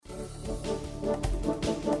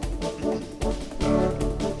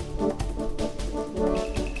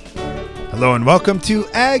Hello and welcome to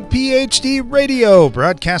Ag PhD Radio,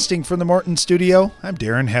 broadcasting from the Morton Studio. I'm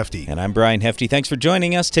Darren Hefty. And I'm Brian Hefty. Thanks for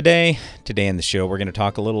joining us today. Today in the show, we're going to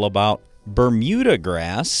talk a little about Bermuda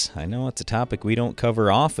grass. I know it's a topic we don't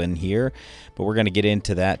cover often here, but we're going to get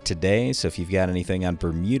into that today. So if you've got anything on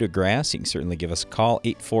Bermuda grass, you can certainly give us a call,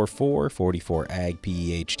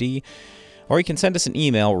 844-44-AG-PHD, or you can send us an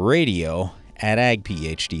email,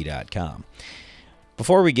 radio@agphd.com.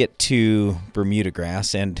 Before we get to Bermuda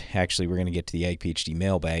grass, and actually we're going to get to the Ag PhD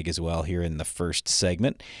mailbag as well here in the first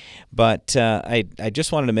segment, but I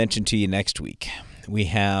just wanted to mention to you next week, we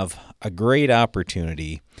have a great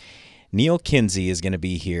opportunity. Neal Kinsey is going to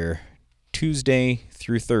be here Tuesday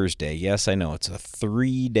through Thursday. Yes, I know it's a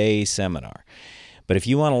 3-day seminar, but if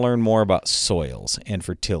you want to learn more about soils and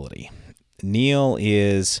fertility, Neal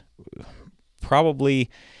is probably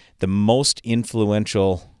the most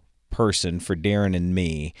influential person for Darren and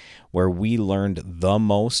me, where we learned the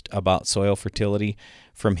most about soil fertility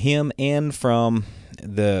from him and from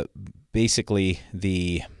the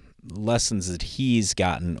lessons that he's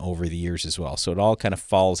gotten over the years as well. So it all kind of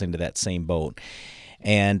falls into that same boat.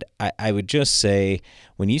 And I would just say,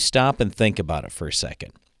 when you stop and think about it for a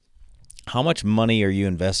second, how much money are you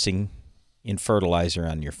investing in fertilizer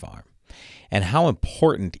on your farm? And how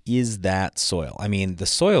important is that soil? I mean, the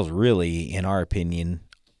soil's really, in our opinion,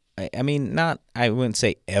 I wouldn't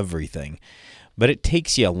say everything, but it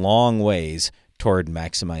takes you a long ways toward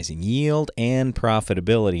maximizing yield and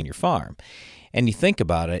profitability in your farm. And you think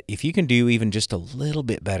about it, if you can do even just a little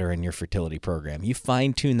bit better in your fertility program, you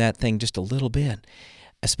fine-tune that thing just a little bit,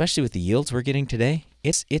 especially with the yields we're getting today,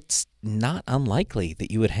 it's not unlikely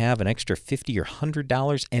that you would have an extra $50 or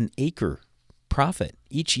 $100 an acre profit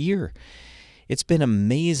each year. It's been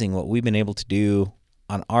amazing what we've been able to do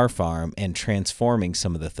on our farm and transforming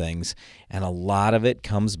some of the things, and a lot of it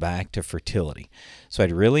comes back to fertility. So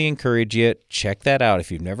I'd really encourage you, check that out.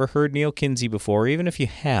 If you've never heard Neal Kinsey before, even if you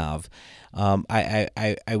have, I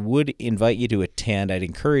would invite you to attend. I'd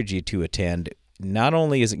encourage you to attend. Not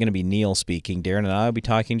only is it going to be Neal speaking, Darren and I will be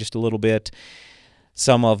talking just a little bit.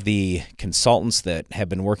 Some of the consultants that have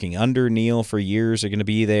been working under Neal for years are going to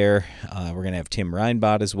be there. We're going to have Tim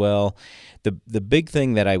Reinbott as well. The big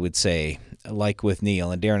thing that I would say, like with Neal,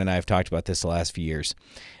 and Darren and I have talked about this the last few years,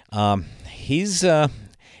 he's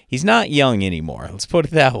not young anymore. Let's put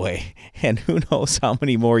it that way. And who knows how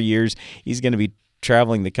many more years he's going to be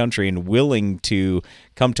traveling the country and willing to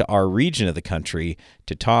come to our region of the country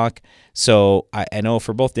to talk. So I know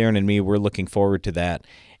for both Darren and me, we're looking forward to that.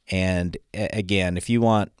 And again, if you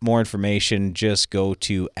want more information, just go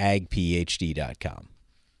to agphd.com.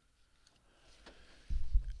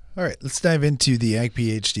 All right, let's dive into the Ag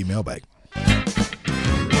PhD mailbag.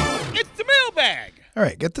 It's the mailbag. All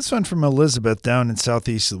right, got this one from Elizabeth down in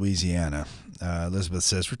southeast Louisiana. Elizabeth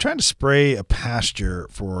says, we're trying to spray a pasture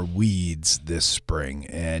for weeds this spring,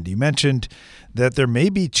 and you mentioned that there may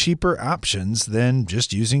be cheaper options than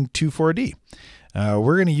just using 2,4-D.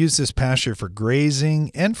 We're going to use this pasture for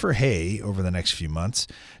grazing and for hay over the next few months.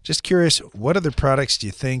 Just curious, what other products do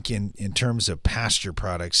you think in terms of pasture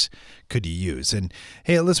products could you use? And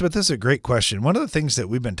hey, Elizabeth, this is a great question. One of the things that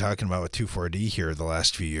we've been talking about with 2,4-D here the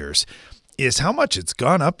last few years is how much it's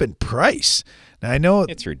gone up in price. Now, I know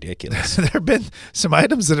it's ridiculous. There have been some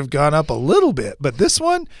items that have gone up a little bit, but this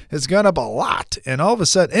one has gone up a lot. And all of a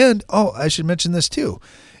sudden, I should mention this too.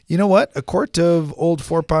 You know what? A quart of old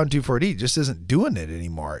 4-pound 2,4-D just isn't doing it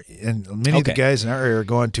anymore. And many of the guys in our area are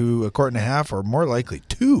going to 1.5 quarts or more likely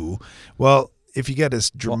 2. Well, if you get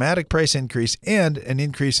a dramatic price increase and an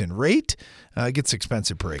increase in rate, it gets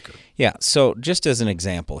expensive per acre. Yeah. So just as an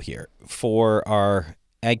example here, for our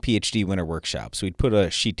Ag PhD winter workshops, we'd put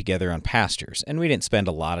a sheet together on pastures, and we didn't spend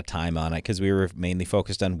a lot of time on it because we were mainly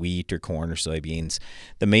focused on wheat or corn or soybeans,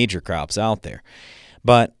 the major crops out there.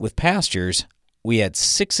 But with pastures, we had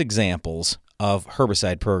 6 examples of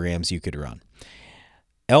herbicide programs you could run.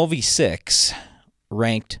 LV6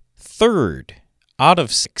 ranked 3rd out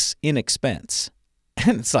of 6 in expense.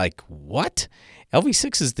 And it's like, what?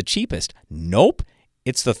 LV6 is the cheapest. Nope.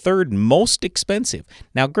 It's the 3rd most expensive.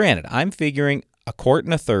 Now, granted, I'm figuring 1.25 quarts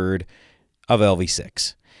of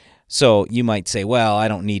LV6. So you might say, well, I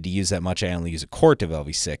don't need to use that much. I only use 1 quart of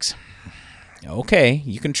LV6. Okay,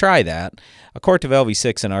 you can try that. 1 quart of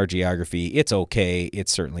LV6 in our geography, it's okay.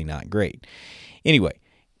 It's certainly not great. Anyway,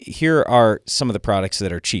 here are some of the products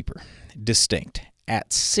that are cheaper. Distinct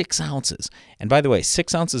at 6 ounces. And by the way,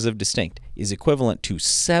 6 ounces of Distinct is equivalent to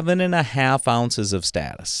 7.5 ounces of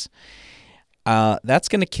Status. That's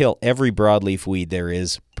going to kill every broadleaf weed there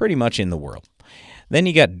is pretty much in the world. Then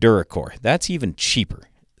you got Duracor. That's even cheaper.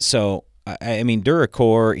 So, I mean,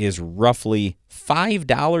 Duracor is roughly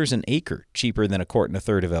 $5 an acre cheaper than 1.25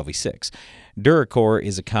 quarts of LV6. Duracor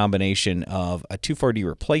is a combination of a 2,4-D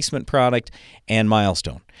replacement product and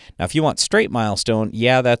Milestone. Now, if you want straight Milestone,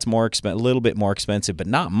 yeah, that's a little bit more expensive, but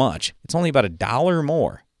not much. It's only about $1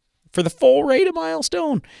 more for the full rate of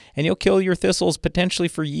Milestone, and you'll kill your thistles potentially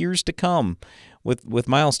for years to come with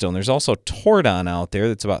Milestone. There's also Tordon out there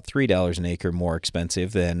that's about $3 an acre more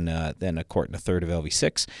expensive than 1.25 quarts of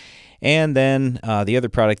LV6. And then the other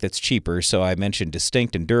product that's cheaper, so I mentioned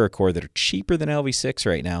Distinct and Duracor that are cheaper than LV6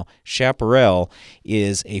 right now. Chaparral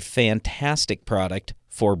is a fantastic product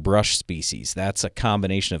for brush species. That's a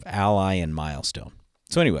combination of Ally and Milestone.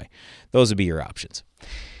 So anyway, those would be your options.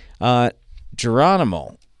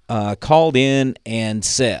 Geronimo called in and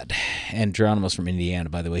said, and Geronimo's from Indiana,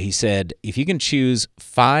 by the way, he said, if you can choose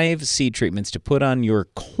 5 seed treatments to put on your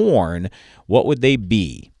corn, what would they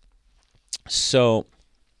be? So...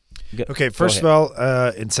 Okay, first of all,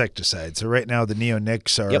 insecticides. So right now the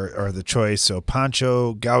neonics are the choice. So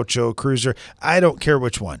Poncho, Gaucho, Cruiser, I don't care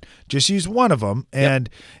which one. Just use one of them. And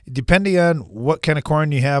depending on what kind of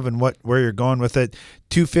corn you have and where you're going with it,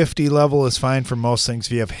 250 level is fine for most things.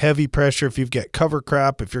 If you have heavy pressure, if you've got cover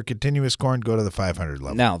crop, if you're continuous corn, go to the 500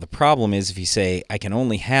 level. Now, the problem is if you say, I can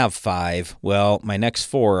only have 5, well, my next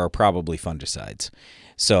 4 are probably fungicides.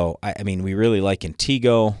 So, I mean, we really like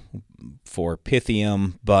Intego for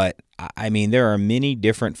Pythium, but I mean, there are many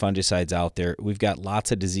different fungicides out there. We've got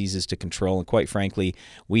lots of diseases to control, and quite frankly,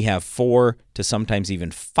 we have 4 to sometimes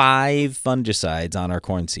even 5 fungicides on our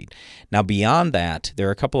corn seed. Now, beyond that, there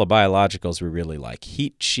are a couple of biologicals we really like,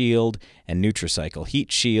 Heat Shield and Nutricycle.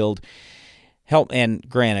 Heat Shield and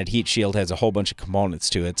granted, Heat Shield has a whole bunch of components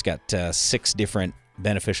to it. It's got 6 different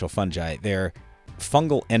beneficial fungi. They're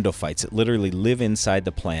fungal endophytes that literally live inside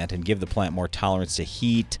the plant and give the plant more tolerance to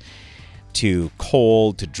heat, to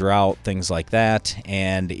cold, to drought, things like that.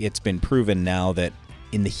 And it's been proven now that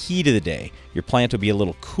in the heat of the day, your plant will be a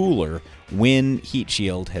little cooler when Heat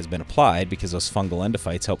Shield has been applied because those fungal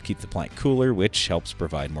endophytes help keep the plant cooler, which helps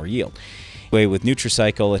provide more yield. With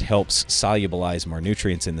Nutricycle, it helps solubilize more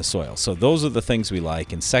nutrients in the soil. So those are the things we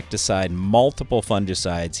like. Insecticide, multiple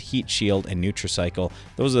fungicides, Heat Shield, and Nutricycle.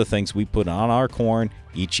 Those are the things we put on our corn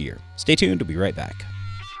each year. Stay tuned. We'll be right back.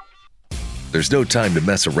 There's no time to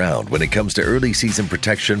mess around when it comes to early season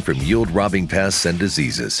protection from yield-robbing pests and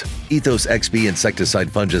diseases. Ethos XB insecticide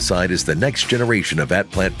fungicide is the next generation of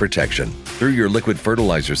at-plant protection. Through your liquid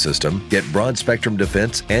fertilizer system, get broad-spectrum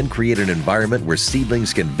defense and create an environment where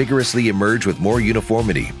seedlings can vigorously emerge with more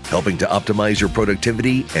uniformity, helping to optimize your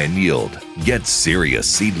productivity and yield. Get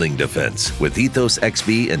serious seedling defense with Ethos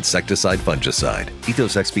XB insecticide fungicide.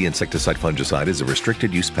 Ethos XB insecticide fungicide is a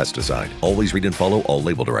restricted-use pesticide. Always read and follow all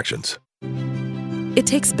label directions. It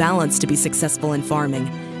takes balance to be successful in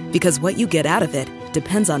farming, because what you get out of it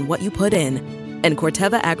depends on what you put in. And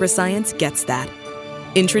Corteva Agriscience gets that.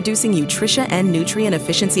 Introducing Utrisha N Nutrient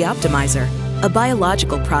Efficiency Optimizer, a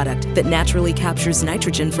biological product that naturally captures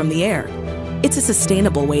nitrogen from the air. It's a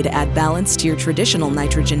sustainable way to add balance to your traditional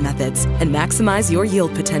nitrogen methods and maximize your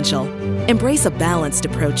yield potential. Embrace a balanced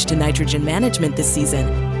approach to nitrogen management this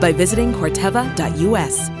season by visiting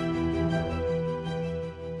Corteva.us.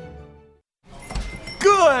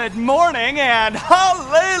 Good morning and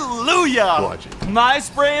hallelujah! My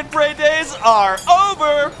spray and pray days are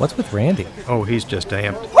over! What's with Randy? Oh, he's just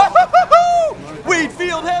amped. Wheat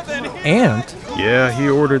field heaven! Amped? Yeah, he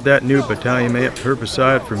ordered that new Battalion Amped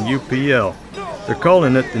herbicide from UPL. They're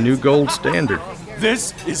calling it the new gold standard.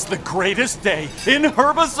 This is the greatest day in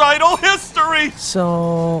herbicidal history!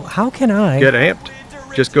 So, how can I... Get amped?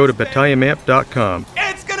 Just go to BattalionAmp.com.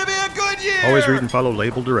 It's gonna be a good year! Always read and follow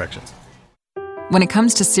label directions. When it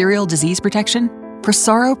comes to cereal disease protection,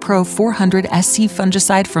 Prosaro Pro 400 SC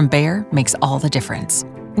fungicide from Bayer makes all the difference.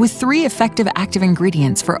 With 3 effective active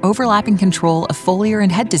ingredients for overlapping control of foliar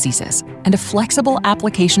and head diseases and a flexible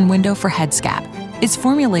application window for head scab, it's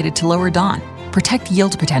formulated to lower DON, protect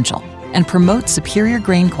yield potential, and promote superior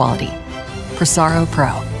grain quality. Prosaro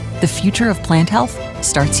Pro, the future of plant health,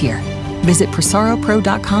 starts here. Visit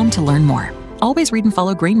ProsaroPro.com to learn more. Always read and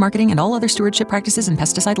follow grain marketing and all other stewardship practices and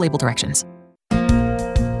pesticide label directions.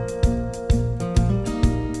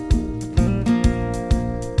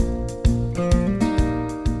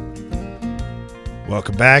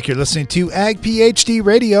 Welcome back. You're listening to Ag PhD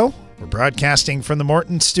Radio. We're broadcasting from the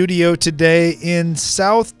Morton studio today in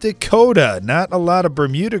South Dakota. Not a lot of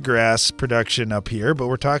Bermuda grass production up here, but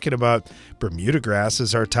we're talking about Bermuda grass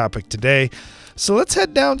as our topic today. So let's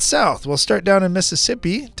head down south. We'll start down in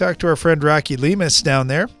Mississippi, talk to our friend Rocky Lemus down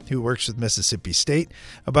there, who works with Mississippi State,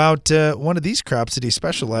 about one of these crops that he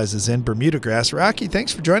specializes in, Bermuda grass. Rocky,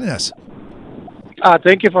 thanks for joining us.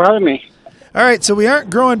 Thank you for having me. All right, so we aren't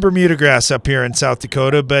growing Bermuda grass up here in South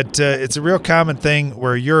Dakota, but it's a real common thing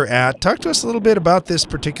where you're at. Talk to us a little bit about this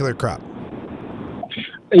particular crop.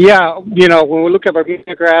 Yeah, when we look at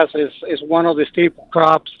Bermuda grass, is one of the staple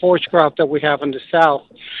crops, forage crops that we have in the South.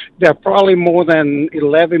 There are probably more than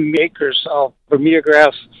 11 acres of Bermuda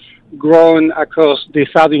grass grown across the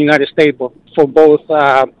southern United States for both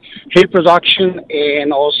hay production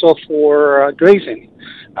and also for grazing.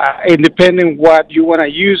 And depending what you want to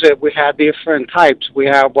use it, we have different types. We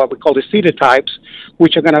have what we call the cedar types,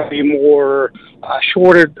 which are going to be more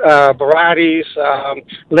shorter varieties,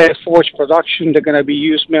 less forage production. They're going to be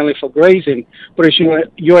used mainly for grazing. But if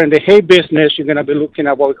you're in the hay business, you're going to be looking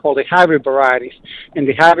at what we call the hybrid varieties. And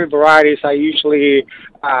the hybrid varieties are usually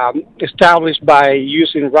established by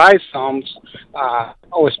using rhizomes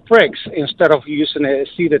or sprigs instead of using a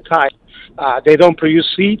cedar type. They don't produce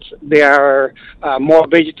seeds. They are more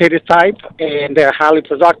vegetative type, and they're highly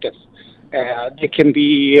productive. They can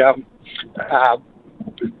be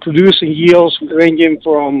producing yields ranging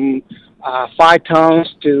from 5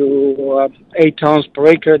 tons to 8 tons per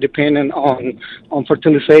acre, depending on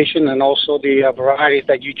fertilization and also the varieties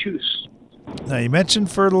that you choose. Now, you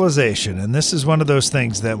mentioned fertilization, and this is one of those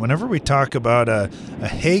things that whenever we talk about a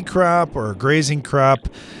hay crop or a grazing crop,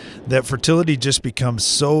 that fertility just becomes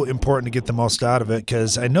so important to get the most out of it,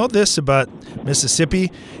 because I know this about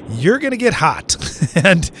Mississippi, you're going to get hot,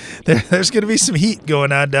 and there's going to be some heat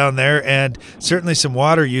going on down there, and certainly some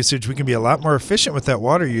water usage. We can be a lot more efficient with that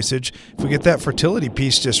water usage if we get that fertility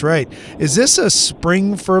piece just right. Is this a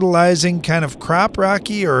spring fertilizing kind of crop,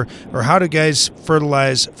 Rocky, or how do guys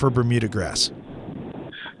fertilize for Bermuda grass?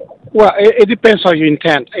 Well, it depends on your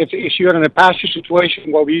intent. If you're in a pasture situation,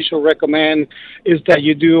 what we usually recommend is that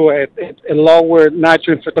you do a lower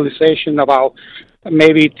nitrogen fertilization, about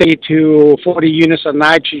maybe 30 to 40 units of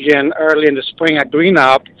nitrogen early in the spring at green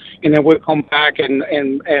up, and then we'll come back in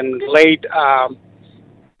late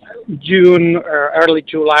June or early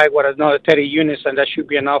July with another 30 units, and that should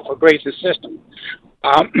be enough for grazing system.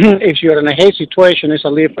 If you're in a hay situation, it's a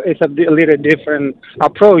little different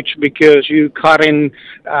approach, because you cut in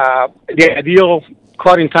the ideal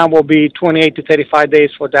cutting time will be 28 to 35 days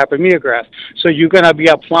for that Bermuda grass. So you're going to be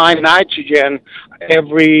applying nitrogen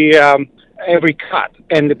every cut,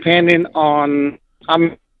 and depending on how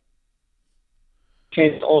many,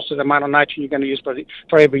 change also the amount of nitrogen you're going to use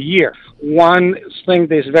for every year. One thing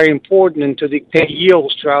that is very important to dictate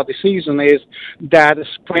yields throughout the season is that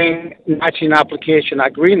spring nitrogen application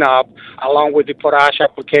at green up, along with the potash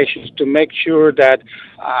applications, to make sure that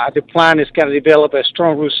the plant is going to develop a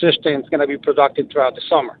strong root system and it's going to be productive throughout the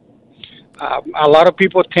summer. A lot of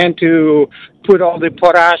people tend to put all the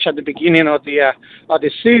potash at the beginning of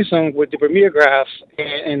the season with the Bermuda grass,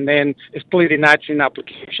 and then split the nitrogen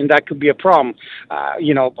application. That could be a problem.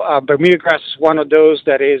 Bermuda grass is one of those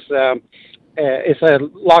that is it's a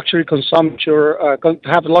luxury consumption,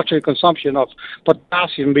 have a luxury consumption of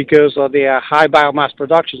potassium because of the high biomass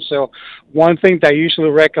production. So one thing that I usually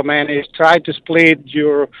recommend is try to split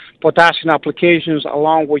your potassium applications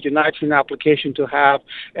along with your nitrogen application to have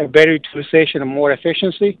a better utilization and more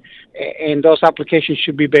efficiency. And those applications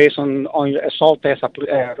should be based on a salt test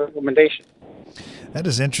recommendation. That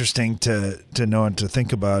is interesting to know and to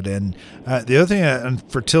think about. And the other thing on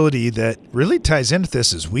fertility that really ties into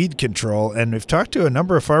this is weed control. And we've talked to a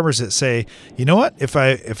number of farmers that say, you know what, if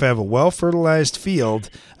I have a well-fertilized field,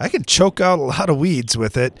 I can choke out a lot of weeds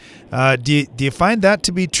with it. Do you find that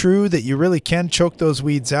to be true, that you really can choke those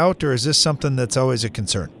weeds out, or is this something that's always a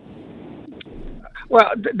concern? Well,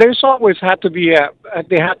 there's always have to be a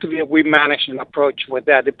weed management approach with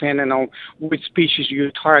that, depending on which species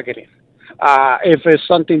you're targeting. If it's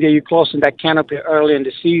something that you're closing that canopy early in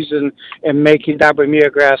the season and making that Bermuda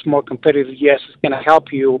grass more competitive, yes, it's going to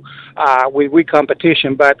help you with weed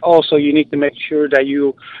competition. But also, you need to make sure that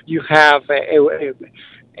you have a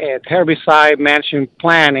herbicide management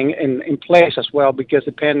plan in place as well, because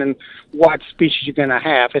depending what species you're going to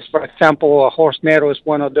have. As for example, a horse nettle is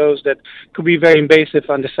one of those that could be very invasive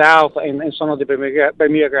on the south and some of the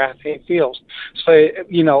Bermuda grass hay fields. So,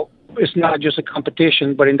 it's not just a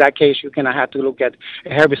competition, but in that case, you're going to have to look at a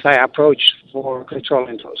herbicide approach for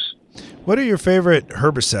controlling those. What are your favorite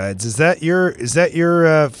herbicides? Is that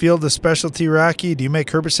your field of specialty, Rocky? Do you make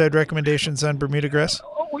herbicide recommendations on Bermuda grass?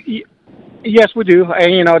 Yes, we do.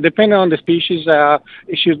 And, depending on the species,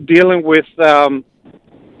 if you're dealing with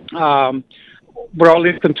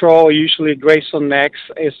broadleaf control, usually Grayson Next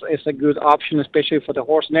is a good option, especially for the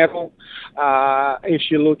horse nettle.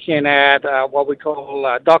 If you're looking at what we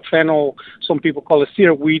call dog fennel, some people call it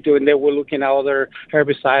cedar weed, and then we're looking at other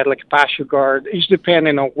herbicide like pasture guard. It's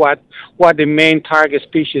depending on what the main target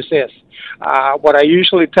species is. What I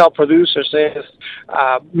usually tell producers is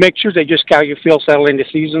make sure they just scout your fields early in the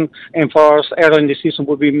season, and for us, early in the season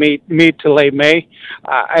would be mid to late May,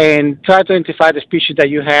 and try to identify the species that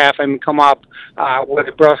you have and come up with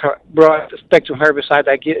a broad spectrum herbicide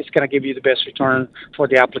that is going to give you the best return for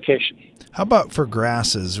the application. How about for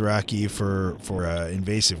grasses, Rocky, for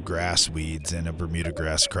invasive grass weeds and a Bermuda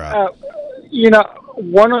grass crop?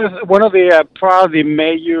 One of the probably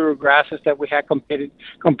major grasses that we have competed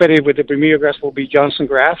with the Bermuda grass will be Johnson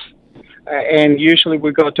grass. And usually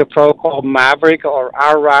we go to a product called Maverick or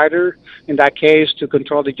Outrider, in that case, to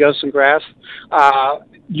control the Johnson grass.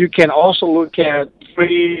 You can also look at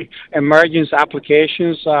pre-emergence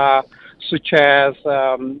applications such as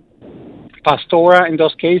Pastora in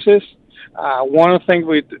those cases. One of the things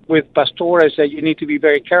with Pastora is that you need to be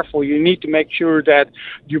very careful. You need to make sure that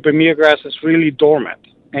your Bermuda grass is really dormant.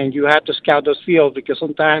 And you have to scout those fields, because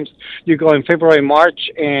sometimes you go in February, March,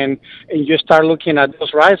 and you start looking at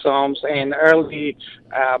those rhizomes in early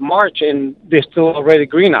March, and they're still already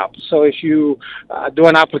green up. So if you do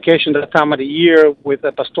an application that time of the year with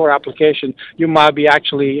a Pastora application, you might be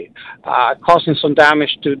actually causing some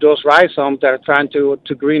damage to those rhizomes that are trying to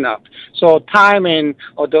green up. So timing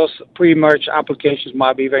of those pre-merge applications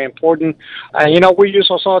might be very important. We use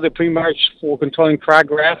also the pre-merge for controlling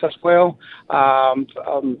crabgrass as well.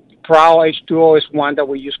 Prowl H2O is one that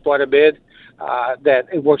we use quite a bit, that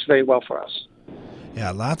it works very well for us.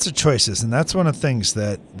 Yeah, lots of choices, and that's one of the things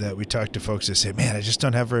that we talk to folks who say, man, I just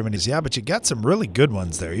don't have very many. Yeah, but you got some really good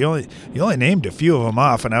ones there. You only named a few of them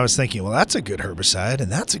off, and I was thinking, well, that's a good herbicide,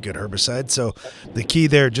 and that's a good herbicide. So the key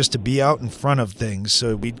there just to be out in front of things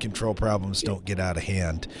so weed control problems don't get out of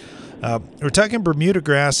hand. We're talking Bermuda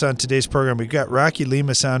grass on today's program. We've got Rocky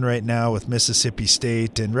Lemus on right now with Mississippi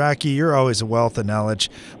State. And Rocky, you're always a wealth of knowledge.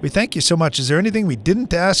 We thank you so much. Is there anything we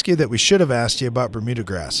didn't ask you that we should have asked you about Bermuda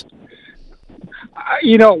grass?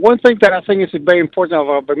 One thing that I think is very important of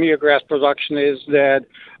our Bermuda grass production is that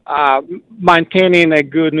maintaining a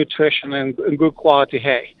good nutrition and good quality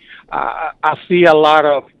hay. I see a lot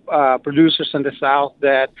of producers in the South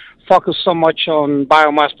that focus so much on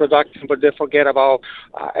biomass production, but they forget about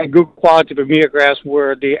a good quality Bermuda grass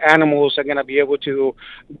where the animals are going to be able to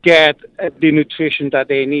get the nutrition that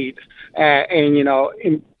they need.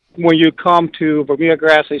 When you come to Bermuda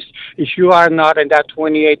grass, if you are not in that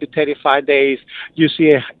 28 to 35 days, you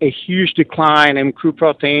see a huge decline in crude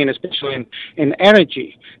protein, especially in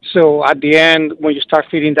energy. So at the end, when you start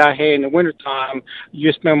feeding that hay in the wintertime,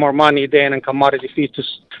 you spend more money then in commodity feed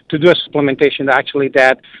to do a supplementation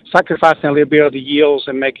that sacrificing a little bit of the yields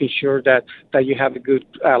and making sure that you have a good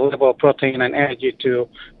level of protein and energy to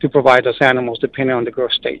provide those animals depending on the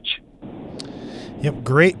growth stage. Yep,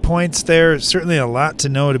 great points there. Certainly a lot to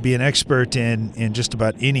know to be an expert in just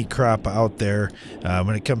about any crop out there.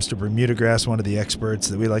 When it comes to Bermuda grass, one of the experts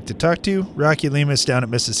that we like to talk to, Rocky Lemus down at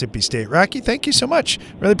Mississippi State. Rocky, thank you so much.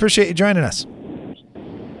 Really appreciate you joining us.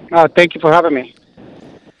 Thank you for having me.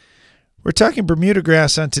 We're talking Bermuda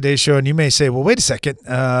grass on today's show, and you may say, well, wait a second.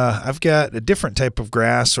 I've got a different type of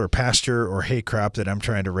grass or pasture or hay crop that I'm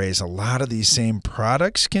trying to raise. A lot of these same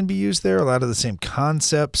products can be used there, a lot of the same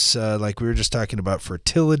concepts, like we were just talking about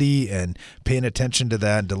fertility and paying attention to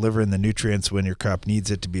that and delivering the nutrients when your crop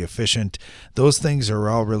needs it to be efficient. Those things are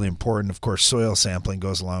all really important. Of course, soil sampling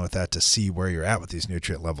goes along with that to see where you're at with these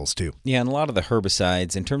nutrient levels too. Yeah, and a lot of the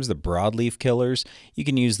herbicides, in terms of the broadleaf killers, you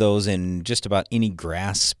can use those in just about any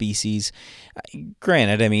grass species.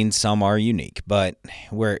 Granted, I mean, some are unique, but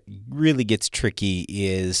where it really gets tricky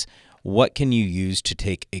is what can you use to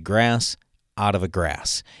take a grass out of a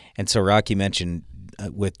grass? And so Rocky mentioned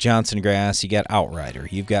with Johnson grass, you got Outrider,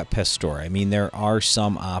 you've got Pastora. I mean, there are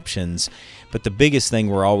some options, but the biggest thing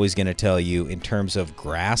we're always going to tell you in terms of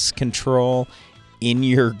grass control in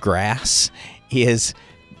your grass is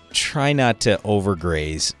try not to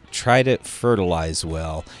overgraze. Try to fertilize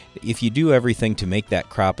well. If you do everything to make that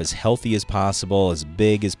crop as healthy as possible, as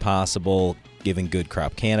big as possible, giving good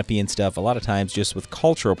crop canopy and stuff, a lot of times just with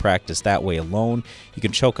cultural practice that way alone, you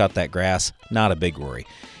can choke out that grass. Not a big worry.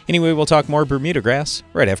 Anyway, we'll talk more Bermuda grass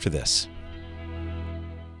right after this.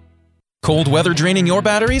 Cold weather draining your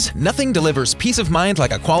batteries? Nothing delivers peace of mind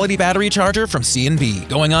like a quality battery charger from C&B.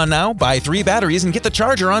 Going on now? Buy 3 batteries and get the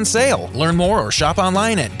charger on sale. Learn more or shop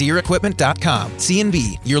online at DeereEquipment.com.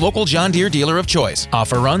 C&B, your local John Deere dealer of choice.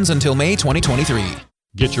 Offer runs until May 2023.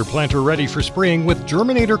 Get your planter ready for spring with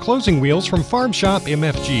Germinator closing wheels from Farm Shop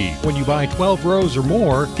MFG. When you buy 12 rows or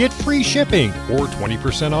more, get free shipping or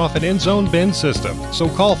 20% off an end zone bin system. So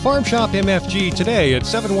call Farm Shop MFG today at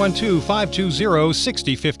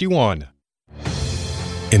 712-520-6051.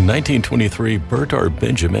 In 1923, Bert R.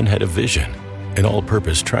 Benjamin had a vision, an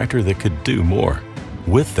all-purpose tractor that could do more.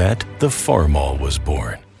 With that, the Farmall was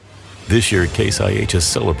born. This year, Case IH is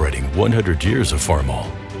celebrating 100 years of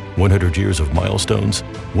Farmall. 100 years of milestones,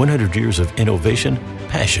 100 years of innovation,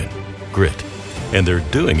 passion, grit. And they're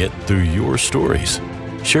doing it through your stories.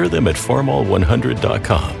 Share them at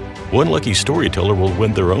farmall100.com. One lucky storyteller will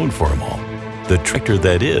win their own Farmall, the tractor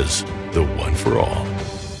that is the one for all.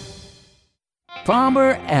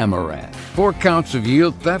 Palmer Amaranth. 4 counts of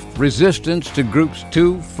yield theft, resistance to groups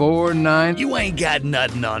 2, 4, 9. You ain't got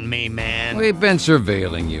nothing on me, man. We've been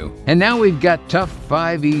surveilling you. And now we've got Tough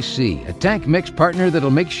 5 EC, a tank mix partner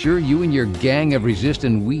that'll make sure you and your gang of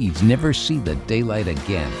resistant weeds never see the daylight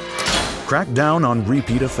again. Crack down on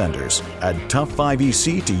repeat offenders. Add Tough 5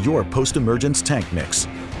 EC to your post-emergence tank mix.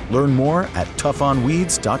 Learn more at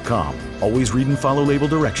toughnweeds.com. Always read and follow label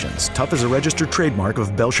directions. Tough is a registered trademark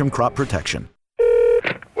of Belsham Crop Protection.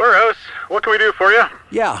 Warehouse, what can we do for you?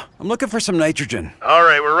 Yeah, I'm looking for some nitrogen. All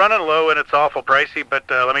right, we're running low and it's awful pricey, but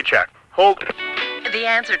let me check. Hold. The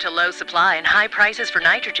answer to low supply and high prices for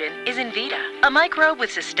nitrogen is Envita, a microbe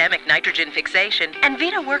with systemic nitrogen fixation.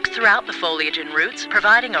 Envita works throughout the foliage and roots,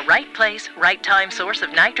 providing a right place, right time source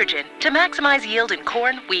of nitrogen to maximize yield in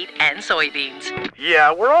corn, wheat, and soybeans.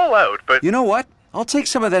 Yeah, we're all out, but... You know what? I'll take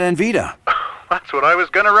some of that Envita. That's what I was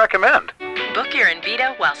going to recommend. Book your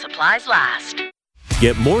Envita while supplies last.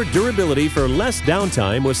 Get more durability for less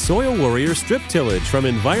downtime with Soil Warrior Strip Tillage from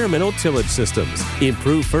Environmental Tillage Systems.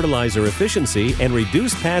 Improve fertilizer efficiency and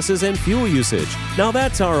reduce passes and fuel usage. Now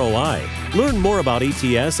that's ROI. Learn more about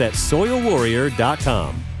ETS at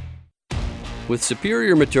soilwarrior.com. With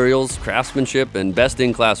superior materials, craftsmanship, and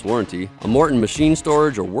best-in-class warranty, a Morton machine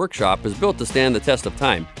storage or workshop is built to stand the test of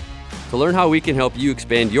time. To learn how we can help you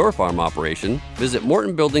expand your farm operation, visit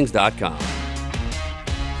mortonbuildings.com.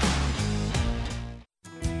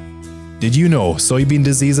 Did you know soybean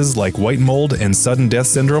diseases like white mold and sudden death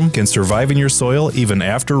syndrome can survive in your soil even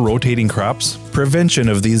after rotating crops? Prevention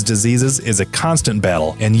of these diseases is a constant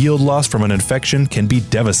battle, and yield loss from an infection can be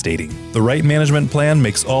devastating. The right management plan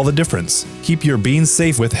makes all the difference. Keep your beans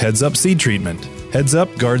safe with Heads Up seed treatment. Heads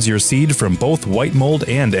Up guards your seed from both white mold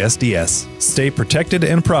and SDS. Stay protected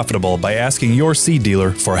and profitable by asking your seed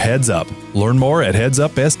dealer for Heads Up. Learn more at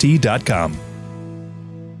headsupst.com.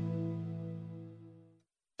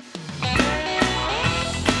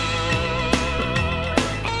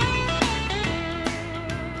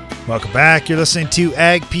 Welcome back. You're listening to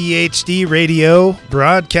Ag PhD Radio,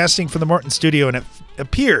 broadcasting from the Morton studio, and it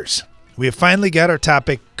appears we have finally got our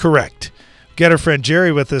topic correct. We've got our friend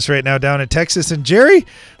Jerry with us right now down in Texas. And Jerry,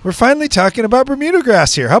 we're finally talking about Bermuda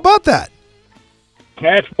grass here. How about that?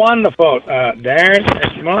 That's wonderful, Darren.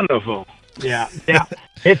 That's wonderful. Yeah.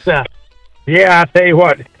 It's I tell you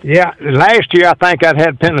what. Yeah, last year I think I'd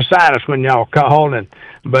had appendicitis when y'all called,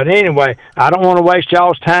 but anyway, I don't want to waste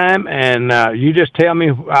y'all's time, and you just tell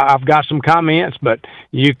me. I've got some comments, but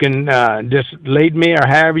you can just lead me or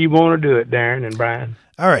however you want to do it, Darren and Brian.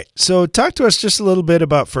 All right, so talk to us just a little bit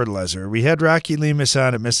about fertilizer. We had Rocky Lemus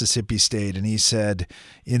on at Mississippi State, and he said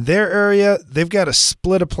in their area, they've got to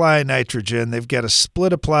split apply nitrogen. They've got to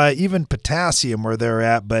split apply even potassium where they're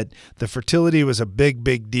at, but the fertility was a big,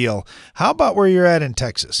 big deal. How about where you're at in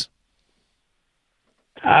Texas?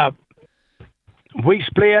 We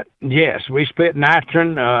split, yes. We split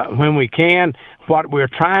nitrogen when we can. What we're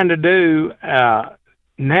trying to do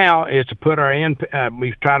now is to put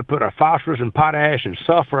we try to put our phosphorus and potash and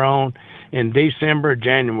sulfur on in December,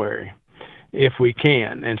 January, if we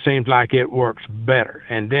can. And it seems like it works better.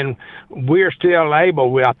 And then we're still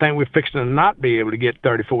able, I think we're fixing to not be able to get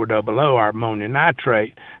 3400, our ammonium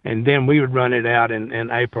nitrate, and then we would run it out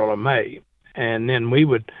in April or May. And then we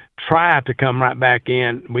would try to come right back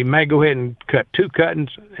in. We may go ahead and cut 2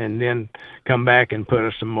 cuttings and then come back and put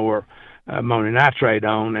us some more ammonium nitrate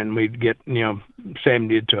on, and we'd get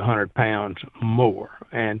 70 to 100 pounds more.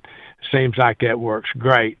 And it seems like that works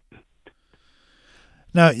great.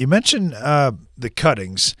 Now, you mentioned the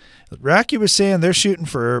cuttings. Rocky was saying they're shooting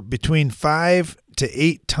for between 5 to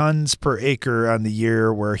 8 tons per acre on the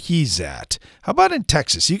year where he's at. How about in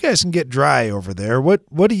Texas? You guys can get dry over there. What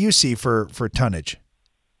do you see for tonnage?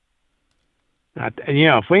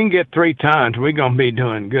 If we can get 3 tons, we're going to be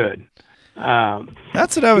doing good.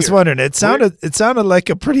 That's what I was wondering. It sounded like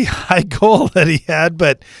a pretty high goal that he had,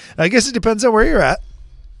 but I guess it depends on where you're at.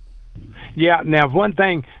 Yeah. Now, one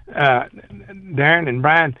thing, Darren and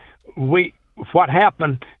Brian, what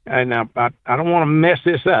happened, and I don't want to mess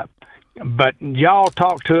this up, but y'all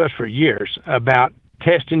talked to us for years about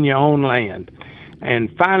testing your own land.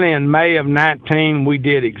 And finally, in May of 19, we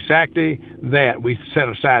did exactly that. We set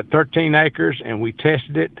aside 13 acres, and we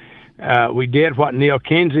tested it. We did what Neil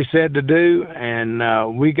Kinsey said to do,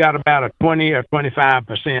 and we got about a 20 or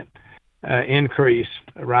 25% increase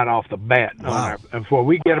right off the bat. Wow. Before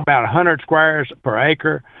we get about 100 squares per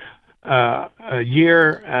acre a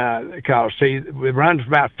year, because see, it runs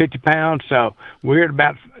about 50 pounds, so we're at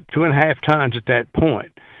about 2.5 tons at that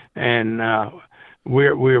point, and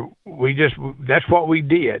we just, that's what we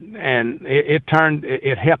did, and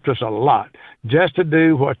it helped us a lot. Just to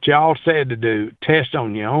do what y'all said to do, test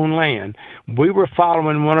on your own land. We were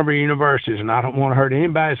following one of our universities, and I don't want to hurt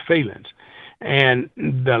anybody's feelings. And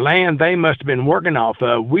the land they must have been working off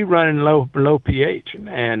of, we run in low pH,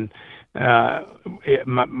 and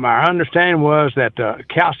my understanding was that the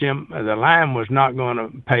calcium, the lime, was not going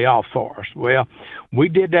to pay off for us. Well, we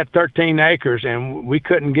did that 13 acres, and we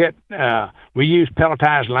couldn't get. We used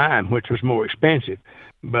pelletized lime, which was more expensive.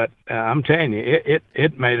 But I'm telling you,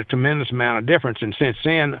 it made a tremendous amount of difference. And since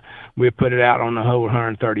then, we put it out on the whole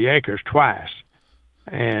 130 acres twice.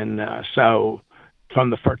 And so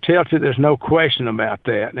from the fertility, there's no question about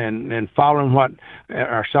that. And following what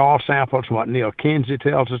our soil samples, what Neil Kinsey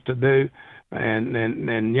tells us to do,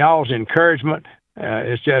 and y'all's encouragement,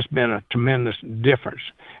 it's just been a tremendous difference.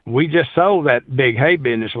 We just sold that big hay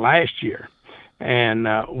business last year. And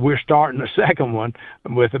we're starting the second one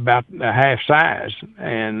with about a half size.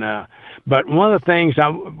 And but one of the things I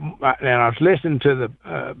was listening to the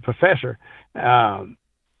professor, as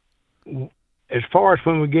far as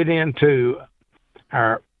when we get into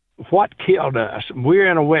what killed us,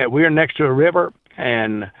 we're next to a river,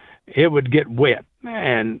 and it would get wet,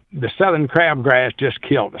 and the southern crabgrass just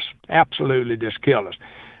killed us, absolutely just killed us.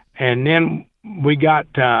 And then we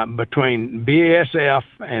got between BASF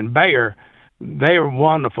and Bayer. They were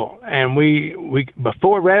wonderful, and we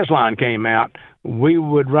before Reslon came out, we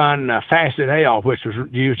would run Facet Ale, which was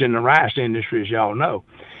used in the rice industry, as y'all know,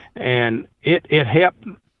 and it helped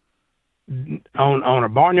on a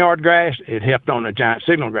barnyard grass. It helped on a giant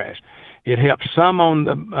signal grass. It helped some on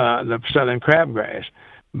the southern crabgrass,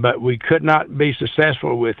 but we could not be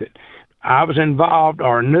successful with it. I was involved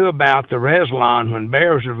or knew about the Reslon when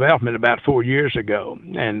Bayer was developing it about 4 years ago,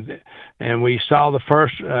 and we saw the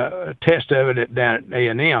first test of it down at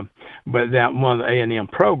A&M, but that one of the A&M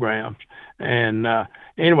programs. And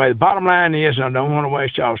anyway, the bottom line is, and I don't want to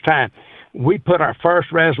waste y'all's time, we put our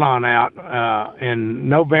first Reslon out in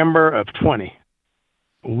November of 20.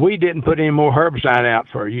 We didn't put any more herbicide out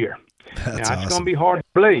for a year. That's awesome. It's going to be hard to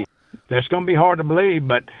believe. That's going to be hard to believe,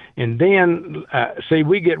 but and then see,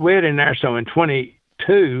 we get wet in there. So in 21,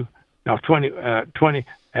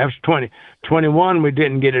 we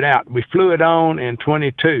didn't get it out. We flew it on in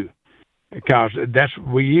 22 because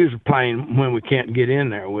we use a plane when we can't get in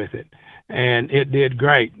there with it, and it did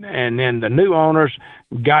great. And then the new owners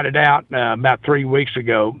got it out about 3 weeks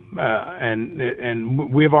ago,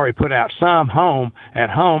 and we've already put out some at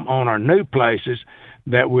home on our new places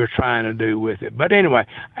that we're trying to do with it. But anyway,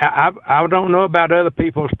 I don't know about other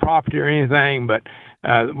people's property or anything, but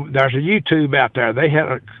there's a YouTube out there. They had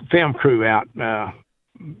a film crew out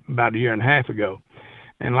about a year and a half ago.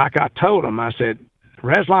 And like I told them, I said,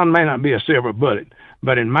 Reslon may not be a silver bullet,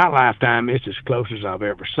 but in my lifetime, it's as close as I've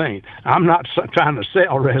ever seen. I'm not trying to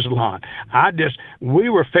sell Reslon. We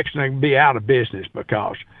were fixing to be out of business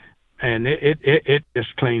because, and it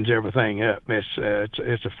just cleans everything up.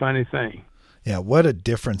 It's a funny thing. Yeah, what a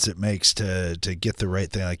difference it makes to get the right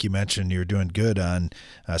thing. Like you mentioned, you were doing good on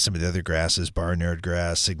some of the other grasses, barnyard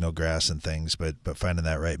grass, signal grass, and things, but finding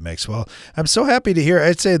that right mix. Well, I'm so happy to hear.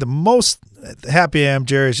 I'd say the most happy I am,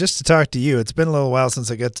 Jerry, is just to talk to you. It's been a little while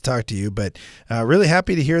since I got to talk to you, but really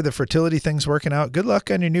happy to hear the fertility thing's working out. Good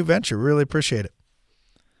luck on your new venture. Really appreciate it.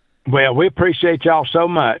 Well, we appreciate y'all so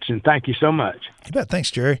much, and thank you so much. You bet.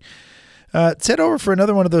 Thanks, Jerry. Let's head over for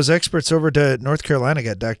another one of those experts over to North Carolina.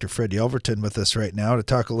 Got Dr. Fred Yelverton with us right now to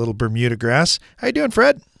talk a little Bermuda grass. How you doing,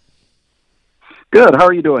 Fred? Good. How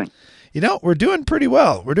are you doing? We're doing pretty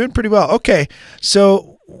well. Okay,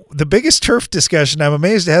 so the biggest turf discussion, I'm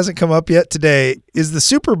amazed it hasn't come up yet today, is the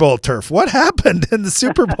Super Bowl turf. What happened in the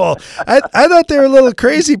Super Bowl? I thought they were a little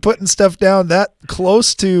crazy putting stuff down that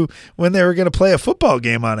close to when they were going to play a football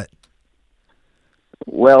game on it.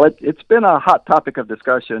 Well, it's been a hot topic of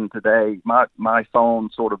discussion today. My phone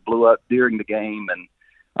sort of blew up during the game, and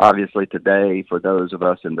obviously today, for those of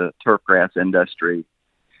us in the turfgrass industry,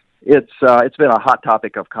 it's been a hot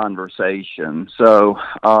topic of conversation. So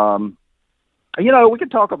We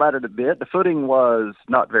could talk about it a bit. The footing was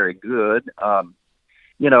not very good. And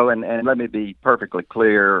let me be perfectly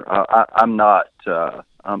clear. I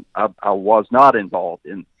was not involved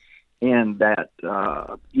in that,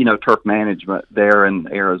 turf management there in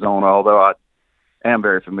Arizona, although I am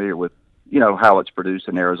very familiar with, how it's produced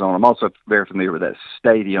in Arizona. I'm also very familiar with that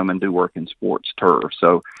stadium and do work in sports turf.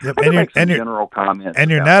 So I can make some general comments. And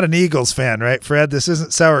you're not an Eagles fan, right, Fred? This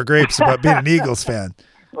isn't sour grapes about being an Eagles fan.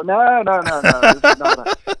 Well, no.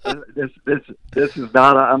 This is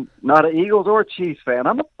not I'm not an Eagles or a Chiefs fan.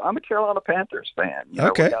 I'm a Carolina Panthers fan.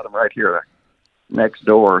 Okay. We got them right here next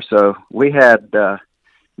door. So we had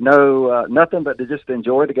nothing but to just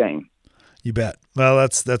enjoy the game. You bet. Well,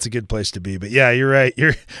 that's a good place to be. But yeah, you're right.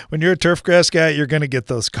 When you're a turf grass guy, you're going to get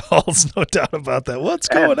those calls, no doubt about that. What's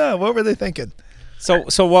going on? What were they thinking? So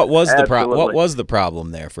what was the problem? What was the problem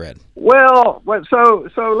there, Fred? Well, so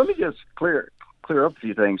let me just clear up a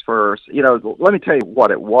few things first. Let me tell you what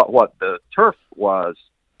the turf was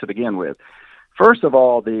to begin with. First of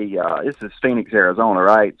all, this is Phoenix, Arizona,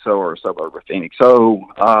 right? Or suburb of Phoenix. So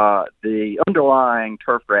the underlying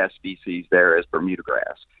turf grass species there is Bermuda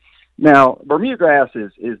grass. Now, Bermuda grass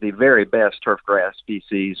is the very best turf grass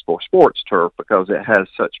species for sports turf because it has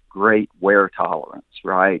such great wear tolerance,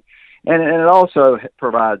 right? And it also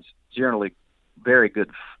provides generally very good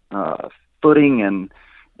footing,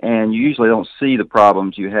 and you usually don't see the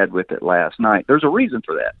problems you had with it last night. There's a reason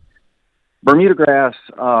for that. Bermuda grass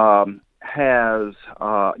has,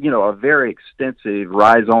 a very extensive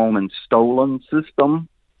rhizome and stolon system.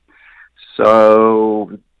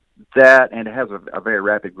 So and it has a very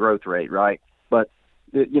rapid growth rate, right? But,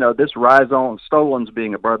 this rhizome, stolons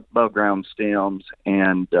being above ground stems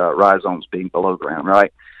and rhizomes being below ground,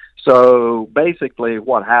 right? So basically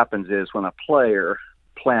what happens is when a player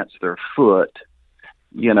plants their foot,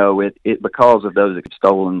 it because of those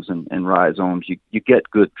stolons and rhizomes, you get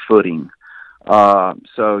good footing.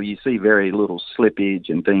 So you see very little slippage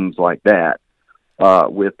and things like that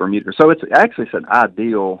with Bermuda. So it's an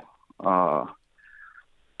ideal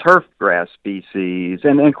turf grass species,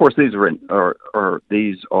 and of course these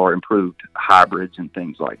are improved hybrids and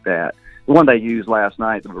things like that. The one they used last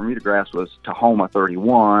night, the Bermuda grass, was Tahoma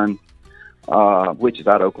 31, which is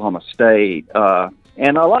out of Oklahoma State.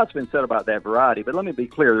 And a lot's been said about that variety, but let me be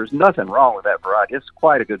clear: there's nothing wrong with that variety. It's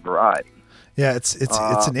quite a good variety. Yeah, it's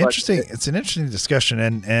an interesting discussion,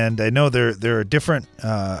 and I know there are different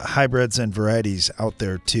hybrids and varieties out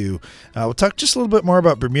there too. We'll talk just a little bit more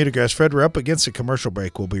about Bermuda grass. Fred, we're up against a commercial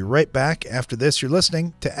break. We'll be right back after this. You're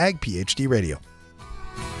listening to Ag PhD Radio.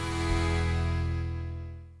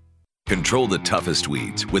 Control the toughest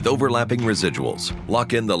weeds with overlapping residuals.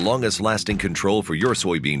 Lock in the longest-lasting control for your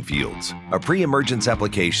soybean fields. A pre-emergence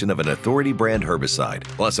application of an Authority brand herbicide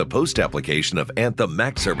plus a post-application of Anthem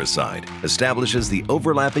Max herbicide establishes the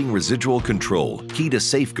overlapping residual control key to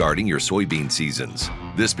safeguarding your soybean seasons.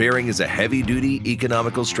 This pairing is a heavy-duty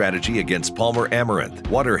economical strategy against Palmer amaranth,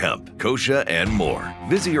 water hemp, kochia, and more.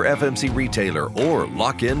 Visit your FMC retailer or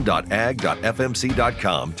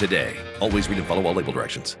lockin.ag.fmc.com today. Always read and follow all label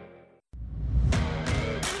directions.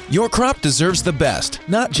 Your crop deserves the best,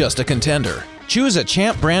 not just a contender. Choose a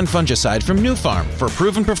Champ brand fungicide from New Farm for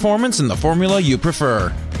proven performance in the formula you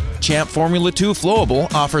prefer. Champ Formula 2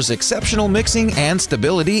 Flowable offers exceptional mixing and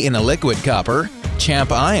stability in a liquid copper.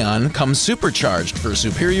 Champ Ion comes supercharged for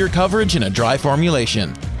superior coverage in a dry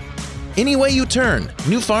formulation. Any way you turn,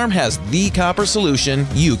 New Farm has the copper solution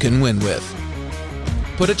you can win with.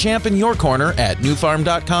 Put a Champ in your corner at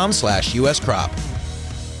newfarm.com/USCrop.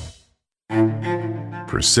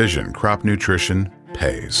 Precision crop nutrition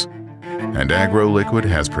pays. And AgroLiquid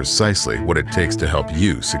has precisely what it takes to help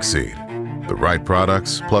you succeed. The right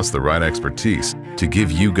products plus the right expertise to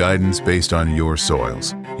give you guidance based on your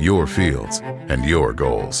soils, your fields, and your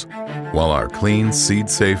goals. While our clean,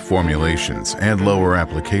 seed-safe formulations and lower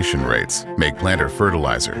application rates make planter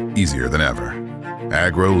fertilizer easier than ever.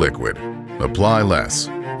 AgroLiquid. Apply less.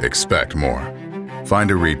 Expect more.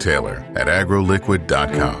 Find a retailer at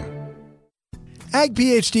agroliquid.com. Ag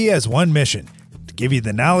PhD has one mission: to give you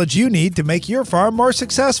the knowledge you need to make your farm more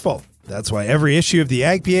successful. That's why every issue of the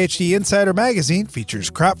Ag PhD Insider magazine features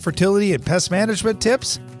crop fertility and pest management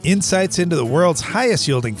tips, insights into the world's highest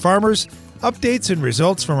yielding farmers, updates and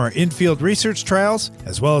results from our in-field research trials,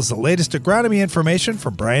 as well as the latest agronomy information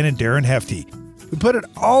from Brian and Darren Hefty. We put it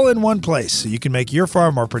all in one place so you can make your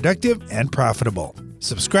farm more productive and profitable.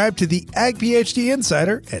 Subscribe to the Ag PhD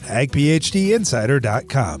Insider at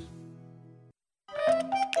agphdinsider.com.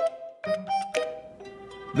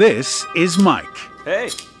 This is Mike. Hey.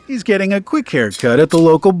 He's getting a quick haircut at the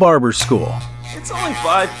local barber school. It's only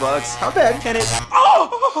 $5. How bad can it...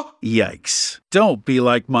 Oh! Yikes. Don't be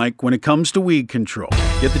like Mike when it comes to weed control.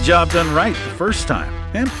 Get the job done right the first time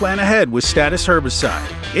and plan ahead with Status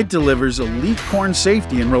Herbicide. It delivers elite corn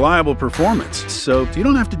safety and reliable performance, so you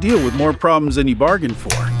don't have to deal with more problems than you bargained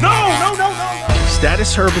for. No!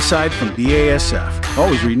 Status Herbicide from BASF.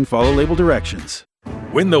 Always read and follow label directions.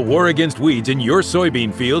 Win the war against weeds in your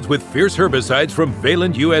soybean fields with fierce herbicides from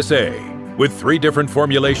Valent USA. With 3 different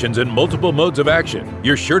formulations and multiple modes of action,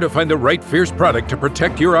 you're sure to find the right fierce product to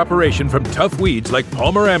protect your operation from tough weeds like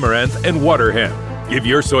Palmer amaranth and water hemp. Give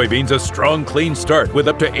your soybeans a strong, clean start with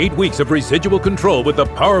up to 8 weeks of residual control with the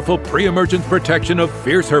powerful pre-emergence protection of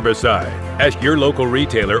Fierce Herbicide. Ask your local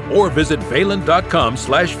retailer or visit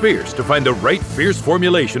valent.com/fierce to find the right fierce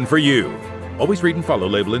formulation for you. Always read and follow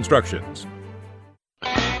label instructions.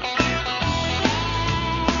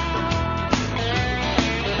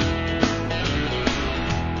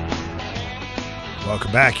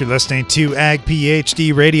 Welcome back. You're listening to Ag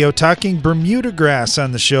PhD Radio, talking Bermuda grass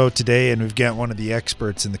on the show today, and we've got one of the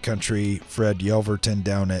experts in the country, Fred Yelverton,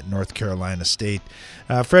 down at North Carolina State.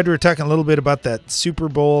 Fred, we were talking a little bit about that Super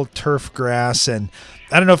Bowl turf grass, and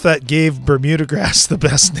I don't know if that gave Bermuda grass the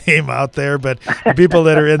best name out there, but the people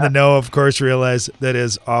that are in the know, of course, realize that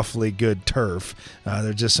is awfully good turf.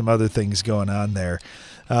 There's just some other things going on there.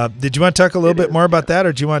 Did you want to talk a little bit more about that,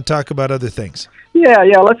 or do you want to talk about other things? Yeah.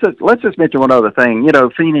 Let's just mention one other thing.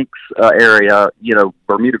 Phoenix area.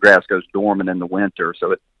 Bermuda grass goes dormant in the winter,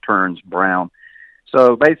 so it turns brown.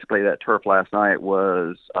 So basically, that turf last night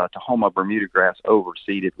was Tahoma Bermuda grass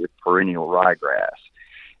overseeded with perennial ryegrass,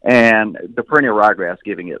 and the perennial ryegrass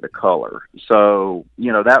giving it the color. So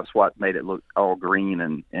that's what made it look all green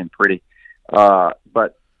and pretty.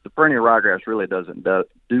 But the perennial ryegrass really doesn't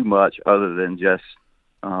do much other than just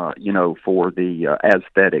for the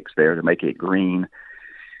aesthetics there to make it green.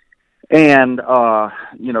 And,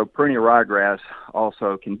 perennial ryegrass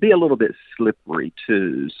also can be a little bit slippery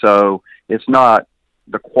too. So it's not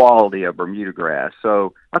the quality of Bermuda grass.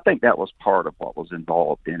 So I think that was part of what was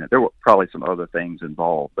involved in it. There were probably some other things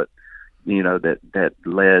involved, but, that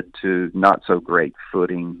led to not so great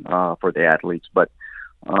footing for the athletes. But,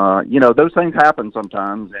 those things happen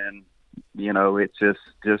sometimes, and, it's just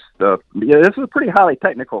this is a pretty highly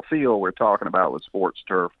technical field we're talking about with sports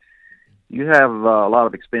turf. You have a lot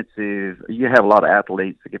of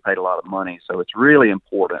athletes that get paid a lot of money, so it's really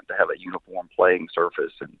important to have a uniform playing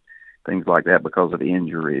surface and things like that because of the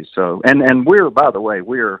injuries. So, and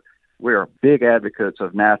we're big advocates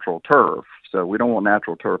of natural turf, so we don't want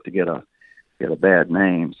natural turf to get a bad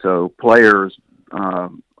name. So players,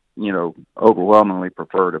 overwhelmingly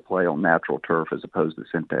prefer to play on natural turf as opposed to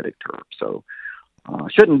synthetic turf. So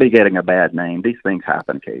shouldn't be getting a bad name. These things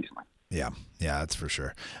happen occasionally. Yeah, that's for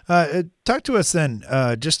sure. Talk to us then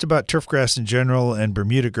just about turf grass in general and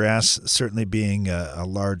Bermuda grass certainly being a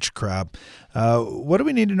large crop. What do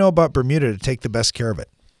we need to know about Bermuda to take the best care of it?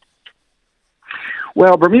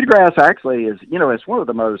 Well, Bermuda grass actually is, it's one of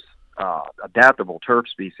the most adaptable turf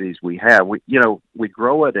species we have. We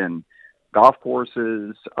grow it in golf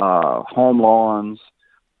courses, home lawns,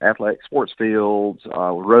 athletic sports fields,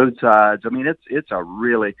 roadsides. I mean, it's a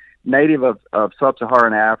really native of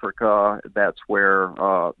sub-Saharan Africa. That's where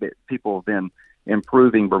people have been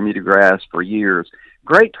improving Bermuda grass for years.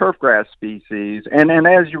 Great turf grass species, and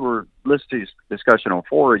as you were listening to discussion on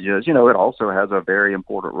forages, it also has a very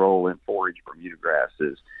important role in forage Bermuda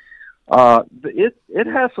grasses. It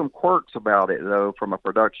has some quirks about it, though, from a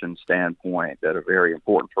production standpoint that are very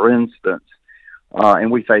important. For instance,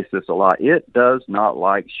 and we face this a lot, it does not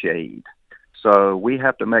like shade. So we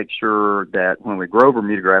have to make sure that when we grow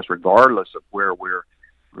Bermuda grass, regardless of where we're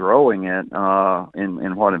growing it,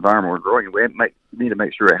 in what environment we're growing it, we need to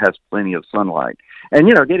make sure it has plenty of sunlight.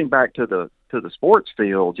 And, getting back to the sports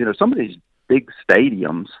fields, some of these big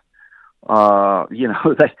stadiums,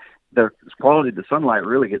 the quality of the sunlight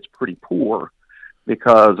really gets pretty poor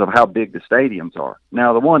because of how big the stadiums are.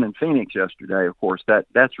 Now, the one in Phoenix yesterday, of course,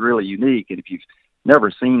 that's really unique. And if you've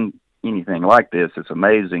never seen anything like this, it's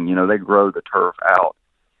amazing. They grow the turf out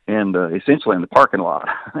essentially in the parking lot,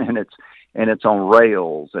 and it's on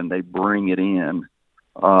rails, and they bring it in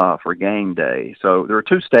for game day. So there are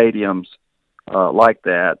two stadiums like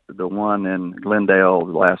that, the one in Glendale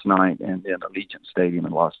last night and then Allegiant Stadium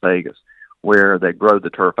in Las Vegas, where they grow the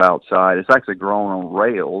turf outside. It's actually grown on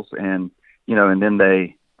rails, and then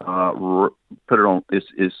they put it on.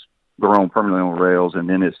 It's grown permanently on rails, and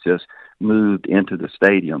then it's just moved into the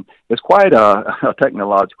stadium. It's quite a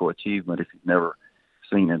technological achievement if you've never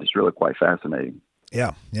seen it. It's really quite fascinating.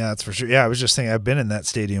 Yeah, that's for sure. Yeah, I was just thinking, I've been in that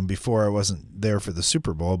stadium before. I wasn't there for the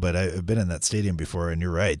Super Bowl, but I've been in that stadium before, and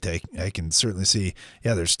you're right. I can certainly see,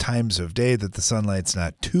 there's times of day that the sunlight's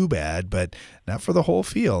not too bad, but not for the whole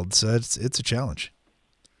field, so it's a challenge.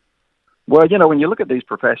 Well, when you look at these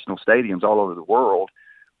professional stadiums all over the world,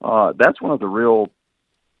 that's one of the real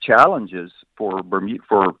challenges for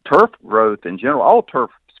turf growth in general. All turf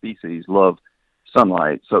species love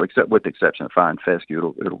sunlight, so with the exception of fine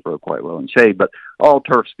fescue, it'll grow quite well in shade. But all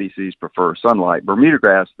turf species prefer sunlight. Bermuda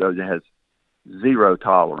grass, though, has zero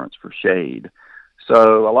tolerance for shade.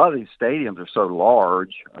 So a lot of these stadiums are so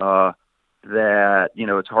large that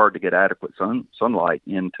it's hard to get adequate sunlight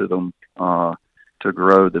into them to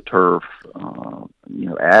grow the turf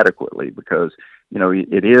adequately, because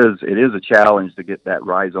it is a challenge to get that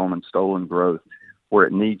rhizome and stolon growth where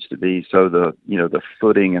it needs to be, so the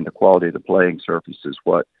footing and the quality of the playing surface is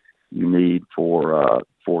what you need for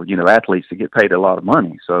athletes to get paid a lot of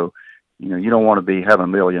money. So you don't want to have a $1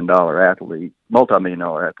 million athlete,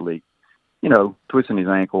 multi-million-dollar athlete, twisting his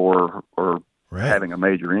ankle or right. having a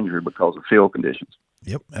major injury because of field conditions.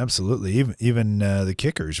 Yep, absolutely. Even the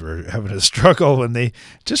kickers were having a struggle when they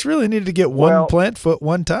just really needed to get one plant foot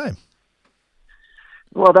one time.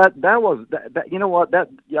 Well, that was you know what,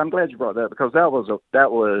 I'm glad you brought that, because that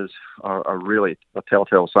was a really a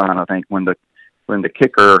telltale sign, I think, when the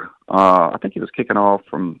kicker, I think he was kicking off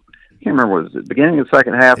from, I can't remember, was it the beginning of the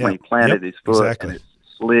second half when he planted his foot and it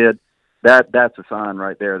slid. That's a sign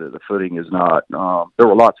right there that the footing is not. There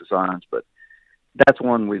were lots of signs, but that's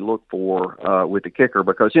one we look for with the kicker,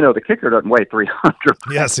 because the kicker doesn't weigh 300 pounds.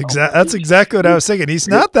 Yes, exactly. That's exactly what I was thinking. He's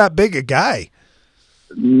not that big a guy.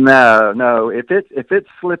 No. If it's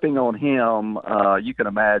slipping on him, you can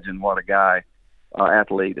imagine what a guy,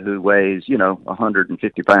 athlete who weighs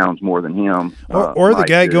 150 pounds more than him, or the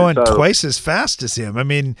guy going so, twice as fast as him. I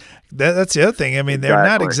mean, that's the other thing. I mean, they're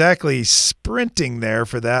not exactly sprinting there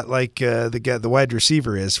for that, like the wide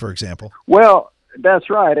receiver is, for example. Well, that's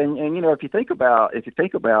right. And if you think about in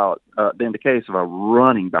the case of a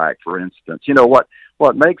running back, for instance,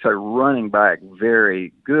 what makes a running back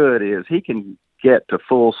very good is he can get to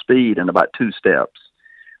full speed in about 2 steps,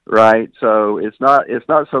 right? So it's not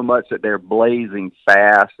so much that they're blazing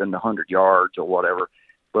fast in the 100 yards or whatever,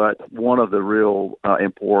 but one of the real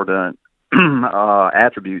important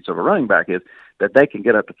attributes of a running back is that they can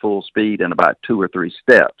get up to full speed in about 2 or 3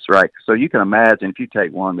 steps, right? So you can imagine if you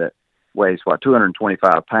take one that weighs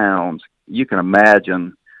 225 pounds, you can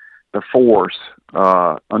imagine the force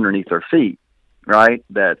underneath their feet, right?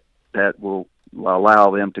 That will allow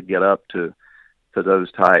them to get up to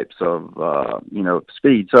those types of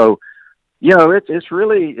speed. So it's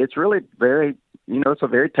really very it's a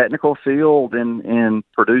very technical field in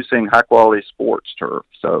producing high quality sports turf.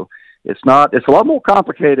 So it's a lot more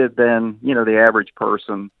complicated than the average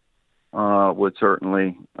person would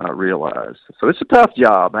certainly realize. So it's a tough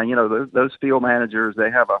job, and those field managers,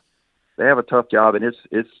 they have a tough job, and it's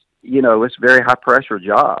a very high pressure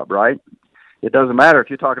job, right? It doesn't matter if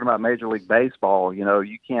you're talking about Major League Baseball.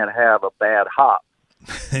 You can't have a bad hop.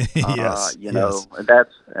 Yes.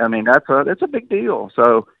 That's a big deal.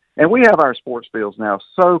 So, and we have our sports fields now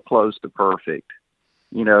so close to perfect.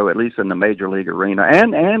 At least in the major league arena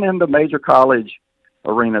and in the major college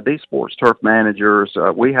arena, these sports turf managers,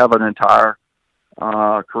 we have an entire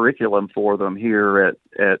curriculum for them here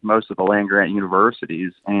at most of the land-grant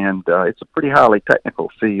universities, and it's a pretty highly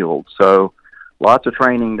technical field. So lots of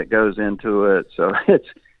training that goes into it. So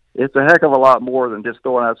it's a heck of a lot more than just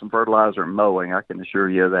throwing out some fertilizer and mowing, I can assure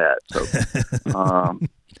you of that. So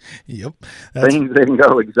yep, things didn't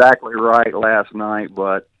go exactly right last night,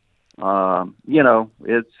 but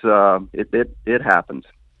it happens.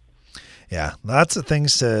 Yeah, lots of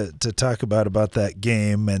things to talk about that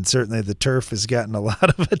game, and certainly the turf has gotten a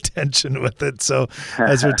lot of attention with it. So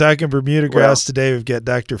as we're talking Bermuda grass today, we've got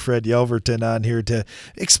Dr. Fred Yelverton on here to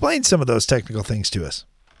explain some of those technical things to us.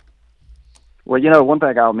 Well, one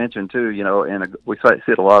thing I'll mention too, we see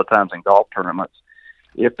it a lot of times in golf tournaments.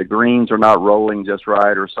 If the greens are not rolling just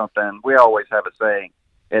right or something, we always have a saying,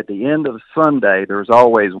 at the end of Sunday, there's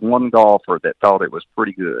always one golfer that thought it was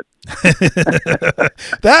pretty good.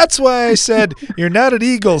 That's why I said you're not an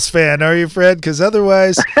Eagles fan, are you, Fred? Because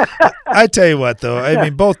otherwise, I tell you what, though, I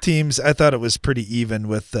mean, both teams, I thought it was pretty even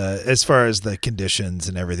with as far as the conditions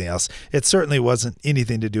and everything else. It certainly wasn't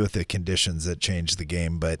anything to do with the conditions that changed the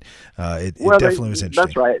game, but it definitely was interesting.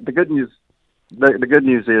 That's right. The good news. The good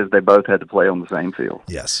news is they both had to play on the same field.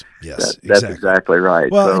 Yes, that's exactly right.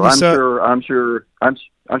 Well, so I'm sure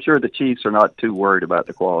the Chiefs are not too worried about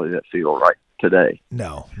the quality of that field right today.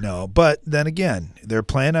 No. But then again, they're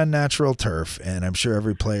playing on natural turf, and I'm sure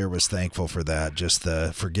every player was thankful for that, just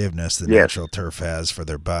the forgiveness that natural turf has for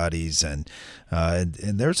their bodies. And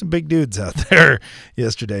there's some big dudes out there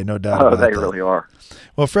yesterday, no doubt about they that. really are.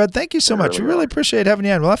 Well, Fred, thank you so much. We really appreciate having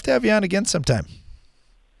you on. We'll have to have you on again sometime.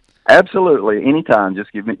 Absolutely. Anytime.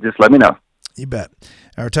 Just let me know. You bet.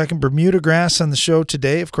 We're talking Bermuda grass on the show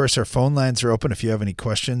today. Of course, our phone lines are open if you have any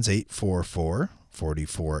questions,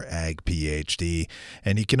 844-44-AG-PHD.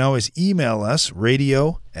 And you can always email us,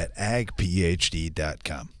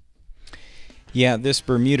 radio@agphd.com. Yeah, this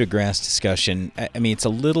Bermuda grass discussion, I mean, it's a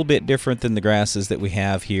little bit different than the grasses that we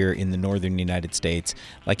have here in the northern United States.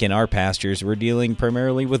 Like in our pastures, we're dealing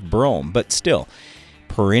primarily with brome, but still,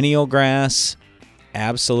 perennial grass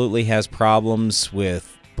absolutely has problems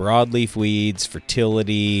with broadleaf weeds,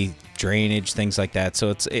 fertility, drainage, things like that. So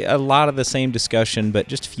it's a lot of the same discussion, but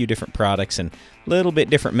just a few different products and a little bit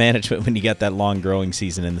different management when you got that long growing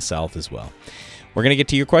season in the south as well. We're going to get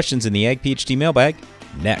to your questions in the Ag PhD mailbag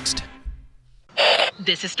next.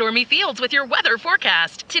 This is Stormy Fields with your weather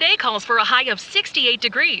forecast. Today calls for a high of 68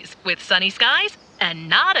 degrees with sunny skies and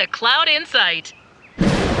not a cloud in sight.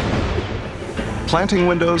 Planting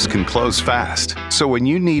windows can close fast, so when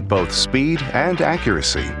you need both speed and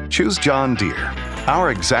accuracy, choose John Deere.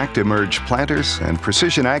 Our Exact Emerge planters and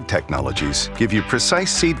precision ag technologies give you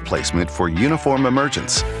precise seed placement for uniform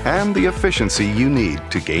emergence and the efficiency you need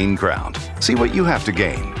to gain ground. See what you have to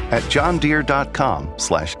gain at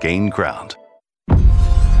johndeere.com/gain ground.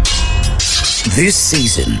 This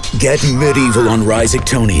season, get medieval on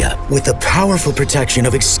Rhizoctonia with the powerful protection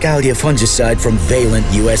of Excalia fungicide from Valent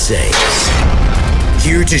USA.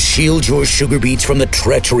 Here to shield your sugar beets from the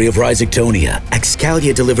treachery of Rhizoctonia,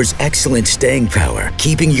 Excalia delivers excellent staying power,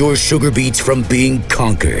 keeping your sugar beets from being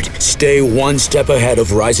conquered. Stay one step ahead of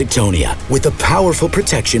Rhizoctonia with the powerful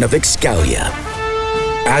protection of Excalia.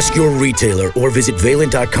 Ask your retailer or visit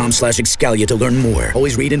valent.com/Excalia to learn more.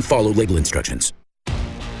 Always read and follow label instructions.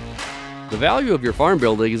 The value of your farm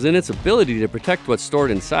building is in its ability to protect what's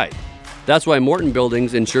stored inside. That's why Morton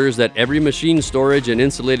Buildings ensures that every machine, storage, and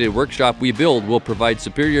insulated workshop we build will provide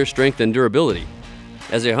superior strength and durability.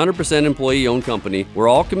 As a 100% employee-owned company, we're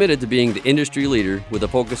all committed to being the industry leader with a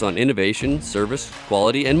focus on innovation, service,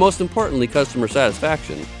 quality, and most importantly, customer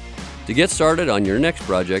satisfaction. To get started on your next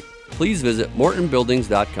project, please visit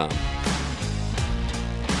mortonbuildings.com.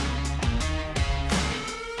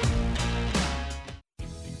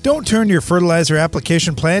 Don't turn your fertilizer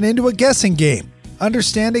application plan into a guessing game.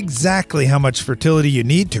 Understand exactly how much fertility you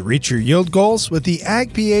need to reach your yield goals with the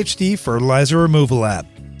Ag PhD Fertilizer Removal app.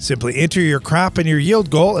 Simply enter your crop and your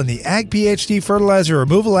yield goal, and the Ag PhD Fertilizer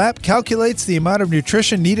Removal app calculates the amount of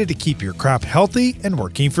nutrition needed to keep your crop healthy and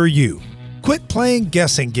working for you. Quit playing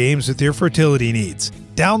guessing games with your fertility needs.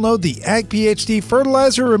 Download the Ag PhD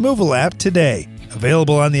Fertilizer Removal app today.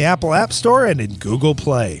 Available on the Apple App Store and in Google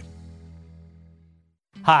Play.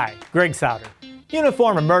 Hi, Greg Souter.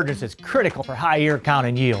 Uniform emergence is critical for high ear count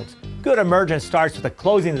and yields. Good emergence starts with the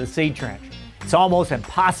closing of the seed trench. It's almost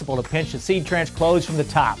impossible to pinch the seed trench closed from the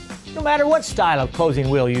top, no matter what style of closing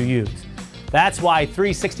wheel you use. That's why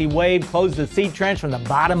 360 Wave closes the seed trench from the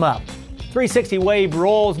bottom up. 360 Wave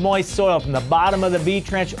rolls moist soil from the bottom of the V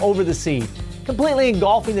trench over the seed, completely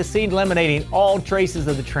engulfing the seed, eliminating all traces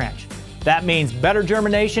of the trench. That means better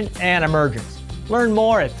germination and emergence. Learn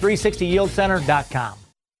more at 360yieldcenter.com.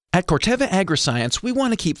 At Corteva Agriscience, we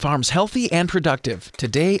want to keep farms healthy and productive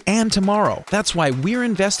today and tomorrow. That's why we're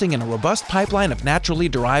investing in a robust pipeline of naturally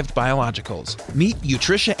derived biologicals. Meet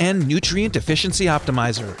Nutricia N Nutrient Efficiency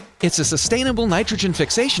Optimizer. It's a sustainable nitrogen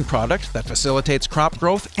fixation product that facilitates crop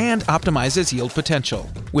growth and optimizes yield potential.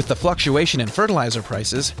 With the fluctuation in fertilizer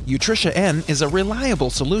prices, Nutricia N is a reliable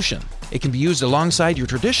solution. It can be used alongside your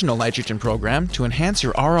traditional nitrogen program to enhance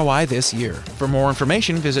your ROI this year. For more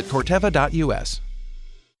information, visit corteva.us.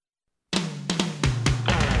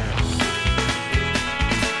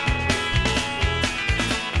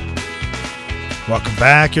 Welcome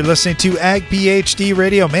back. You're listening to Ag PhD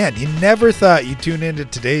Radio. Man, you never thought you'd tune into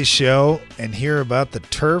today's show and hear about the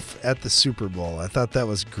turf at the Super Bowl. I thought that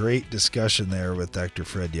was great discussion there with Dr.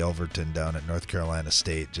 Fred Yelverton down at North Carolina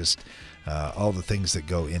State. Just all the things that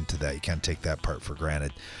go into that. You can't take that part for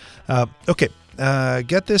granted. Okay,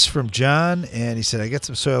 got this from John, and he said, I got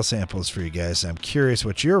some soil samples for you guys. I'm curious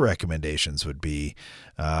what your recommendations would be.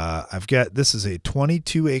 This is a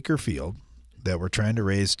 22-acre field that we're trying to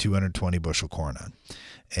raise 220 bushel corn on.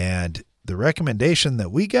 And the recommendation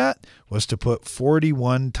that we got was to put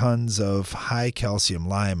 41 tons of high calcium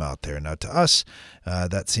lime out there. Now to us,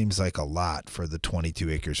 that seems like a lot for the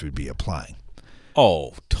 22 acres we'd be applying.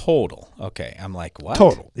 Oh, total. Okay, I'm like, what?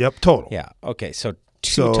 Total. Yep, total. Yeah. Okay, so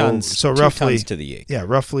 2 tons. So 2 roughly tons to the acre. Yeah,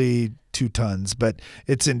 roughly 2 tons, but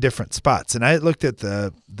it's in different spots. And I looked at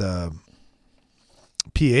the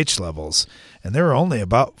pH levels, and there were only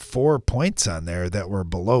about 4 points on there that were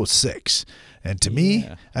below 6. And to me,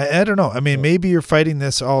 I don't know. I mean, maybe you're fighting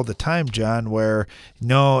this all the time, John, where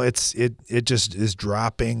no, it just is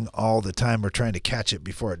dropping all the time. We're trying to catch it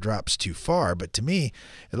before it drops too far. But to me,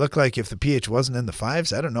 it looked like if the pH wasn't in the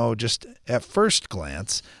 5s, I don't know, just at first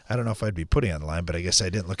glance, I don't know if I'd be putting on the line, but I guess I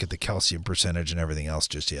didn't look at the calcium percentage and everything else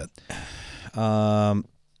just yet.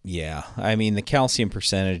 Yeah. I mean, the calcium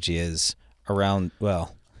percentage is around,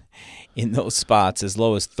 well, in those spots as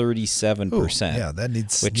low as 37%. Ooh, yeah, that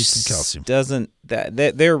needs some calcium.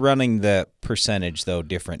 They're running the percentage though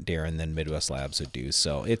different, Darren, than Midwest Labs would do.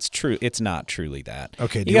 So it's true. It's not truly that.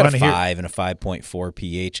 Okay, you got a 5 and a 5.4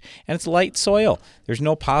 pH, and it's light soil. There's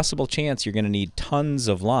no possible chance you're going to need tons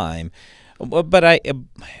of lime. But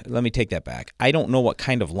let me take that back. I don't know what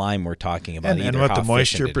kind of lime we're talking about and what the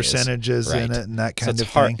moisture percentage is in it and that kind of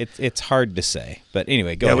thing. It's hard to say. But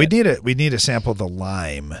anyway, go ahead. Yeah, we need to sample the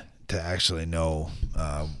lime to actually know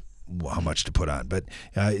how much to put on. But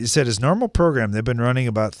he said his normal program, they've been running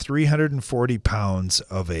about 340 pounds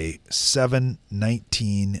of a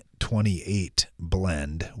 7-19-28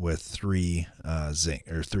 blend with 3 zinc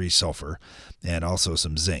or 3 sulfur and also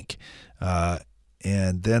some zinc.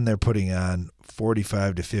 And then they're putting on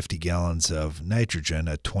 45 to 50 gallons of nitrogen,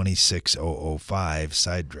 a 26005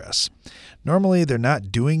 side dress. Normally, they're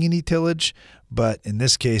not doing any tillage, but in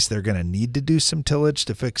this case, they're going to need to do some tillage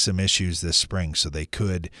to fix some issues this spring. So they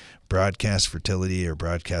could broadcast fertility or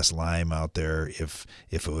broadcast lime out there if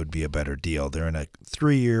it would be a better deal. They're in a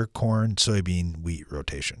 3-year corn, soybean, wheat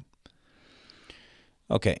rotation.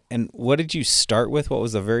 Okay, and what did you start with? What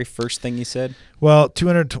was the very first thing you said? Well,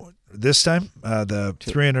 220. This time, the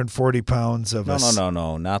 340 pounds of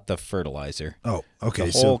No, not the fertilizer. Oh, okay.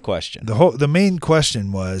 The whole question. The main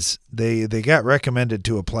question was they got recommended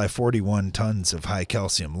to apply 41 tons of high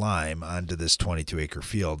calcium lime onto this 22-acre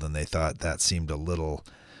field, and they thought that seemed a little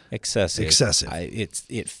excessive.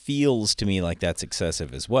 It feels to me like that's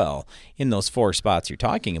excessive as well. In those 4 spots you're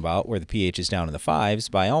talking about where the pH is down in the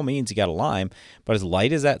 5s, by all means you got a lime, but as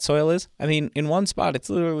light as that soil is, I mean, in one spot it's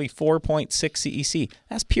literally 4.6 CEC.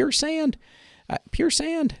 That's pure sand.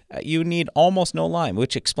 You need almost no lime,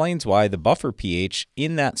 which explains why the buffer pH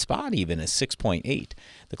in that spot even is 6.8.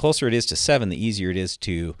 The closer it is to 7, the easier it is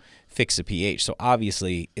to fix the pH. So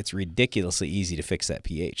obviously it's ridiculously easy to fix that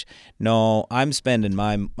pH. No, I'm spending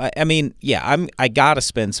I got to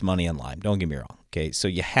spend some money on lime. Don't get me wrong. Okay, so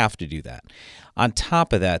you have to do that. On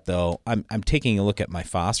top of that, though, I'm taking a look at my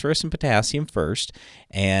phosphorus and potassium first,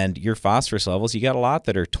 and your phosphorus levels, you got a lot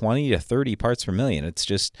that are 20 to 30 parts per million.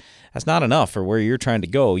 That's not enough for where you're trying to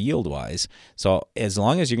go yield-wise. So as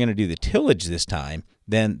long as you're going to do the tillage this time,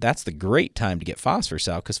 then that's the great time to get phosphorus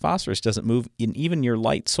out because phosphorus doesn't move in even your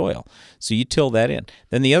light soil. So you till that in.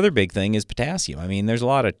 Then the other big thing is potassium. I mean, there's a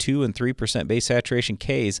lot of 2 and 3% base saturation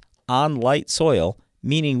Ks on light soil,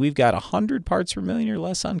 meaning we've got 100 parts per million or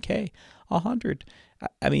less on K. 100.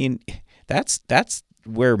 I mean, that's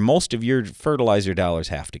where most of your fertilizer dollars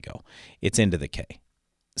have to go. It's into the K.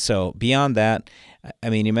 So beyond that, I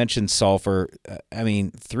mean, you mentioned sulfur.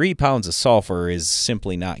 3 pounds of sulfur is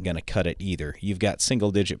simply not going to cut it either. You've got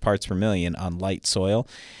single-digit parts per million on light soil.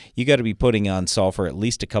 You got to be putting on sulfur at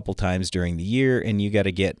least a couple times during the year, and you got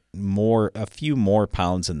to get a few more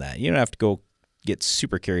pounds than that. You don't have to go get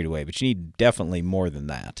super carried away, but you need definitely more than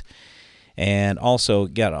that. And also,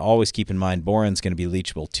 got to always keep in mind boron's going to be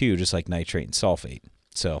leachable too, just like nitrate and sulfate.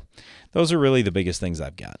 So those are really the biggest things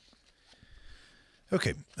I've got.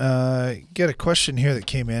 Okay. Got a question here that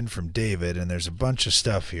came in from David, and there's a bunch of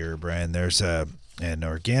stuff here, Brian. There's an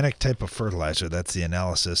organic type of fertilizer. That's the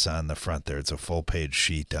analysis on the front there. It's a full-page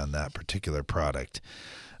sheet on that particular product.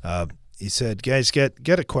 He said, guys, get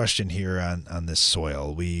a question here on this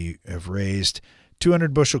soil. We have raised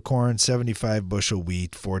 200 bushel corn, 75 bushel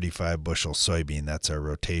wheat, 45 bushel soybean. That's our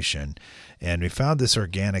rotation. And we found this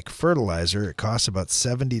organic fertilizer. It costs about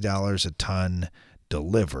 $70 a ton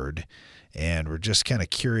delivered. And we're just kind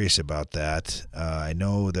of curious about that. I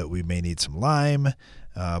know that we may need some lime,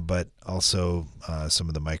 but also some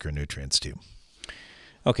of the micronutrients too.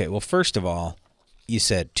 Okay, well, first of all, you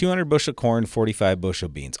said 200 bushel corn, 45 bushel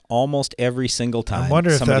beans. Almost every single time. I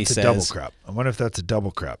wonder if that's a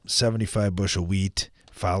double crop. 75 bushel wheat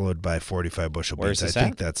followed by 45 bushel beans. I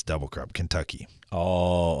think that's double crop, Kentucky.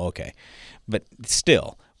 Oh, okay. But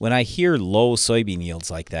still, when I hear low soybean yields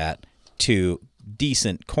like that, to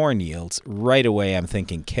decent corn yields, right away I'm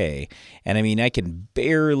thinking K. And I mean, I can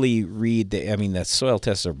barely read the soil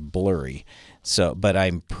tests are blurry. So, but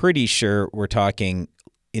I'm pretty sure we're talking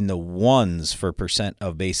in the 1s for percent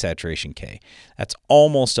of base saturation K. That's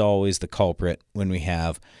almost always the culprit when we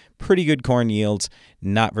have pretty good corn yields,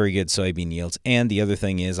 not very good soybean yields. And the other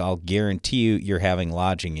thing is, I'll guarantee you're having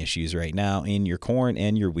lodging issues right now in your corn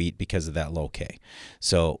and your wheat because of that low K.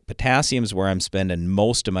 So potassium is where I'm spending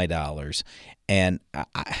most of my dollars. And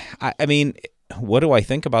I mean, what do I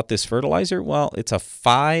think about this fertilizer? Well, it's a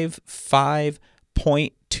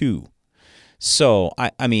 5.2. So,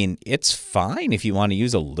 I mean, it's fine if you want to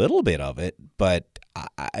use a little bit of it, but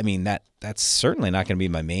I mean, that's certainly not going to be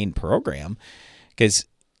my main program because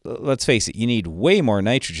let's face it, you need way more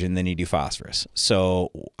nitrogen than you do phosphorus.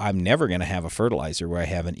 So I'm never going to have a fertilizer where I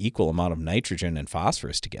have an equal amount of nitrogen and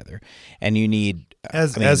phosphorus together. And you need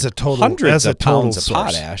as a total hundreds of pounds of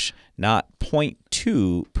source. potash, not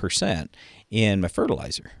 0.2% in my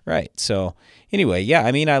fertilizer. Right. So anyway, yeah,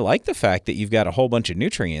 I mean, I like the fact that you've got a whole bunch of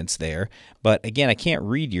nutrients there, but again, I can't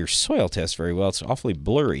read your soil test very well. It's awfully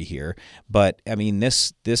blurry here, but I mean,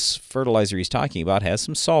 this fertilizer he's talking about has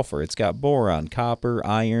some sulfur. It's got boron, copper,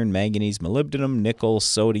 iron, manganese, molybdenum, nickel,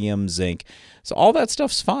 sodium, zinc. So all that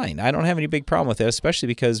stuff's fine. I don't have any big problem with it, especially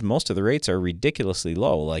because most of the rates are ridiculously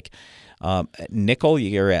low. Like nickel,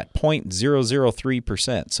 you're at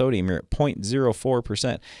 0.003%. Sodium, you're at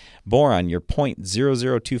 0.04%. Boron, you're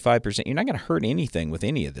 0.0025%. You're not going to hurt anything with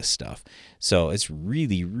any of this stuff. So it's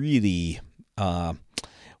really, really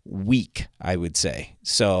weak, I would say.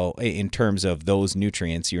 So in terms of those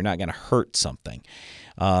nutrients, you're not going to hurt something.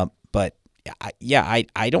 But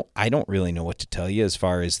I don't really know what to tell you as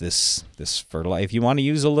far as this fertilizer. If you want to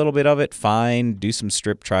use a little bit of it, fine. Do some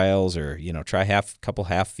strip trials, or try couple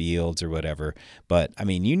half fields or whatever. But I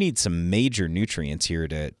mean, you need some major nutrients here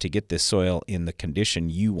to get this soil in the condition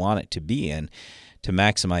you want it to be in, to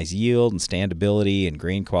maximize yield and standability and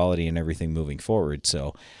grain quality and everything moving forward.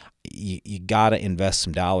 So you got to invest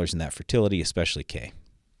some dollars in that fertility, especially K.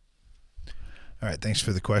 All right, thanks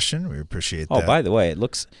for the question. We appreciate that. Oh, by the way, it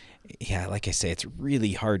looks, like I say, it's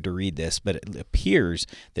really hard to read this, but it appears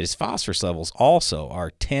that his phosphorus levels also are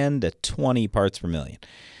 10 to 20 parts per million.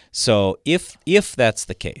 So if that's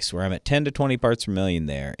the case, where I'm at 10 to 20 parts per million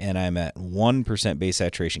there, and I'm at 1% base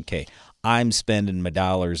saturation K, I'm spending my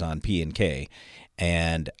dollars on P and K.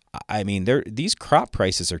 And I mean, these crop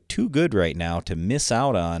prices are too good right now to miss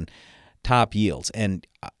out on top yields. And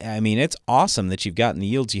I mean, it's awesome that you've gotten the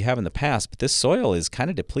yields you have in the past, but this soil is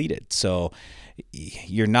kind of depleted. So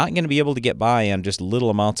you're not going to be able to get by on just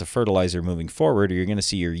little amounts of fertilizer moving forward, or you're going to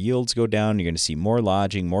see your yields go down. You're going to see more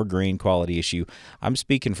lodging, more grain quality issue. I'm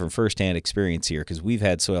speaking from firsthand experience here because we've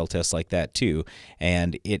had soil tests like that too,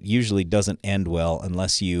 and it usually doesn't end well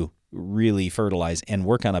unless you really fertilize and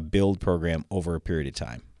work on a build program over a period of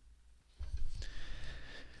time.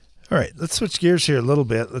 All right, let's switch gears here a little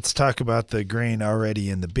bit. Let's talk about the grain already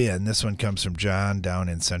in the bin. This one comes from John down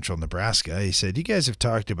in central Nebraska. He said, you guys have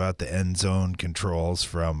talked about the end zone controls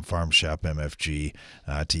from Farm Shop MFG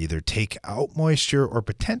to either take out moisture or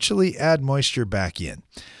potentially add moisture back in.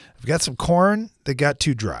 I've got some corn that got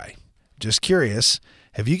too dry. Just curious,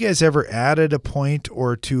 have you guys ever added a point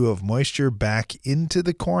or two of moisture back into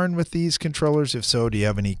the corn with these controllers? If so, do you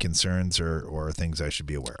have any concerns or things I should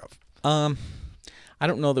be aware of? I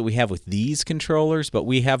don't know that we have with these controllers, but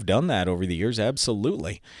we have done that over the years,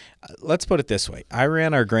 absolutely. Let's put it this way. I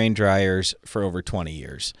ran our grain dryers for over 20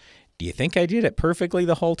 years. Do you think I did it perfectly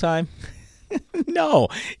the whole time? No.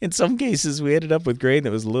 In some cases, we ended up with grain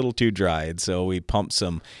that was a little too dry, and so we pumped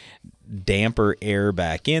some damper air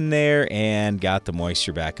back in there and got the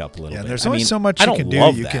moisture back up a little bit. There's only so much you can do.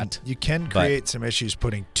 You can create some issues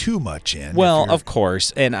putting too much in. Well, of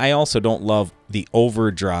course, and I also don't love the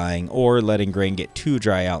over drying or letting grain get too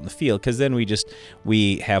dry out in the field, because then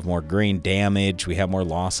we have more grain damage, we have more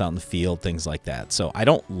loss out in the field, things like that. So I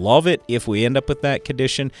don't love it if we end up with that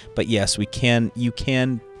condition, but yes, you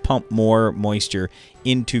can pump more moisture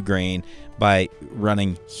into grain by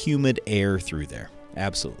running humid air through there.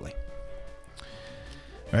 Absolutely.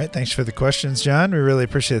 All right, thanks for the questions, John. We really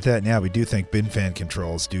appreciate that. And yeah, we do think bin fan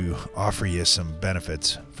controls do offer you some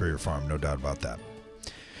benefits for your farm, no doubt about that.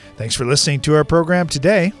 Thanks for listening to our program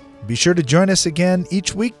today. Be sure to join us again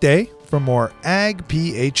each weekday for more Ag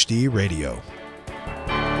PhD Radio.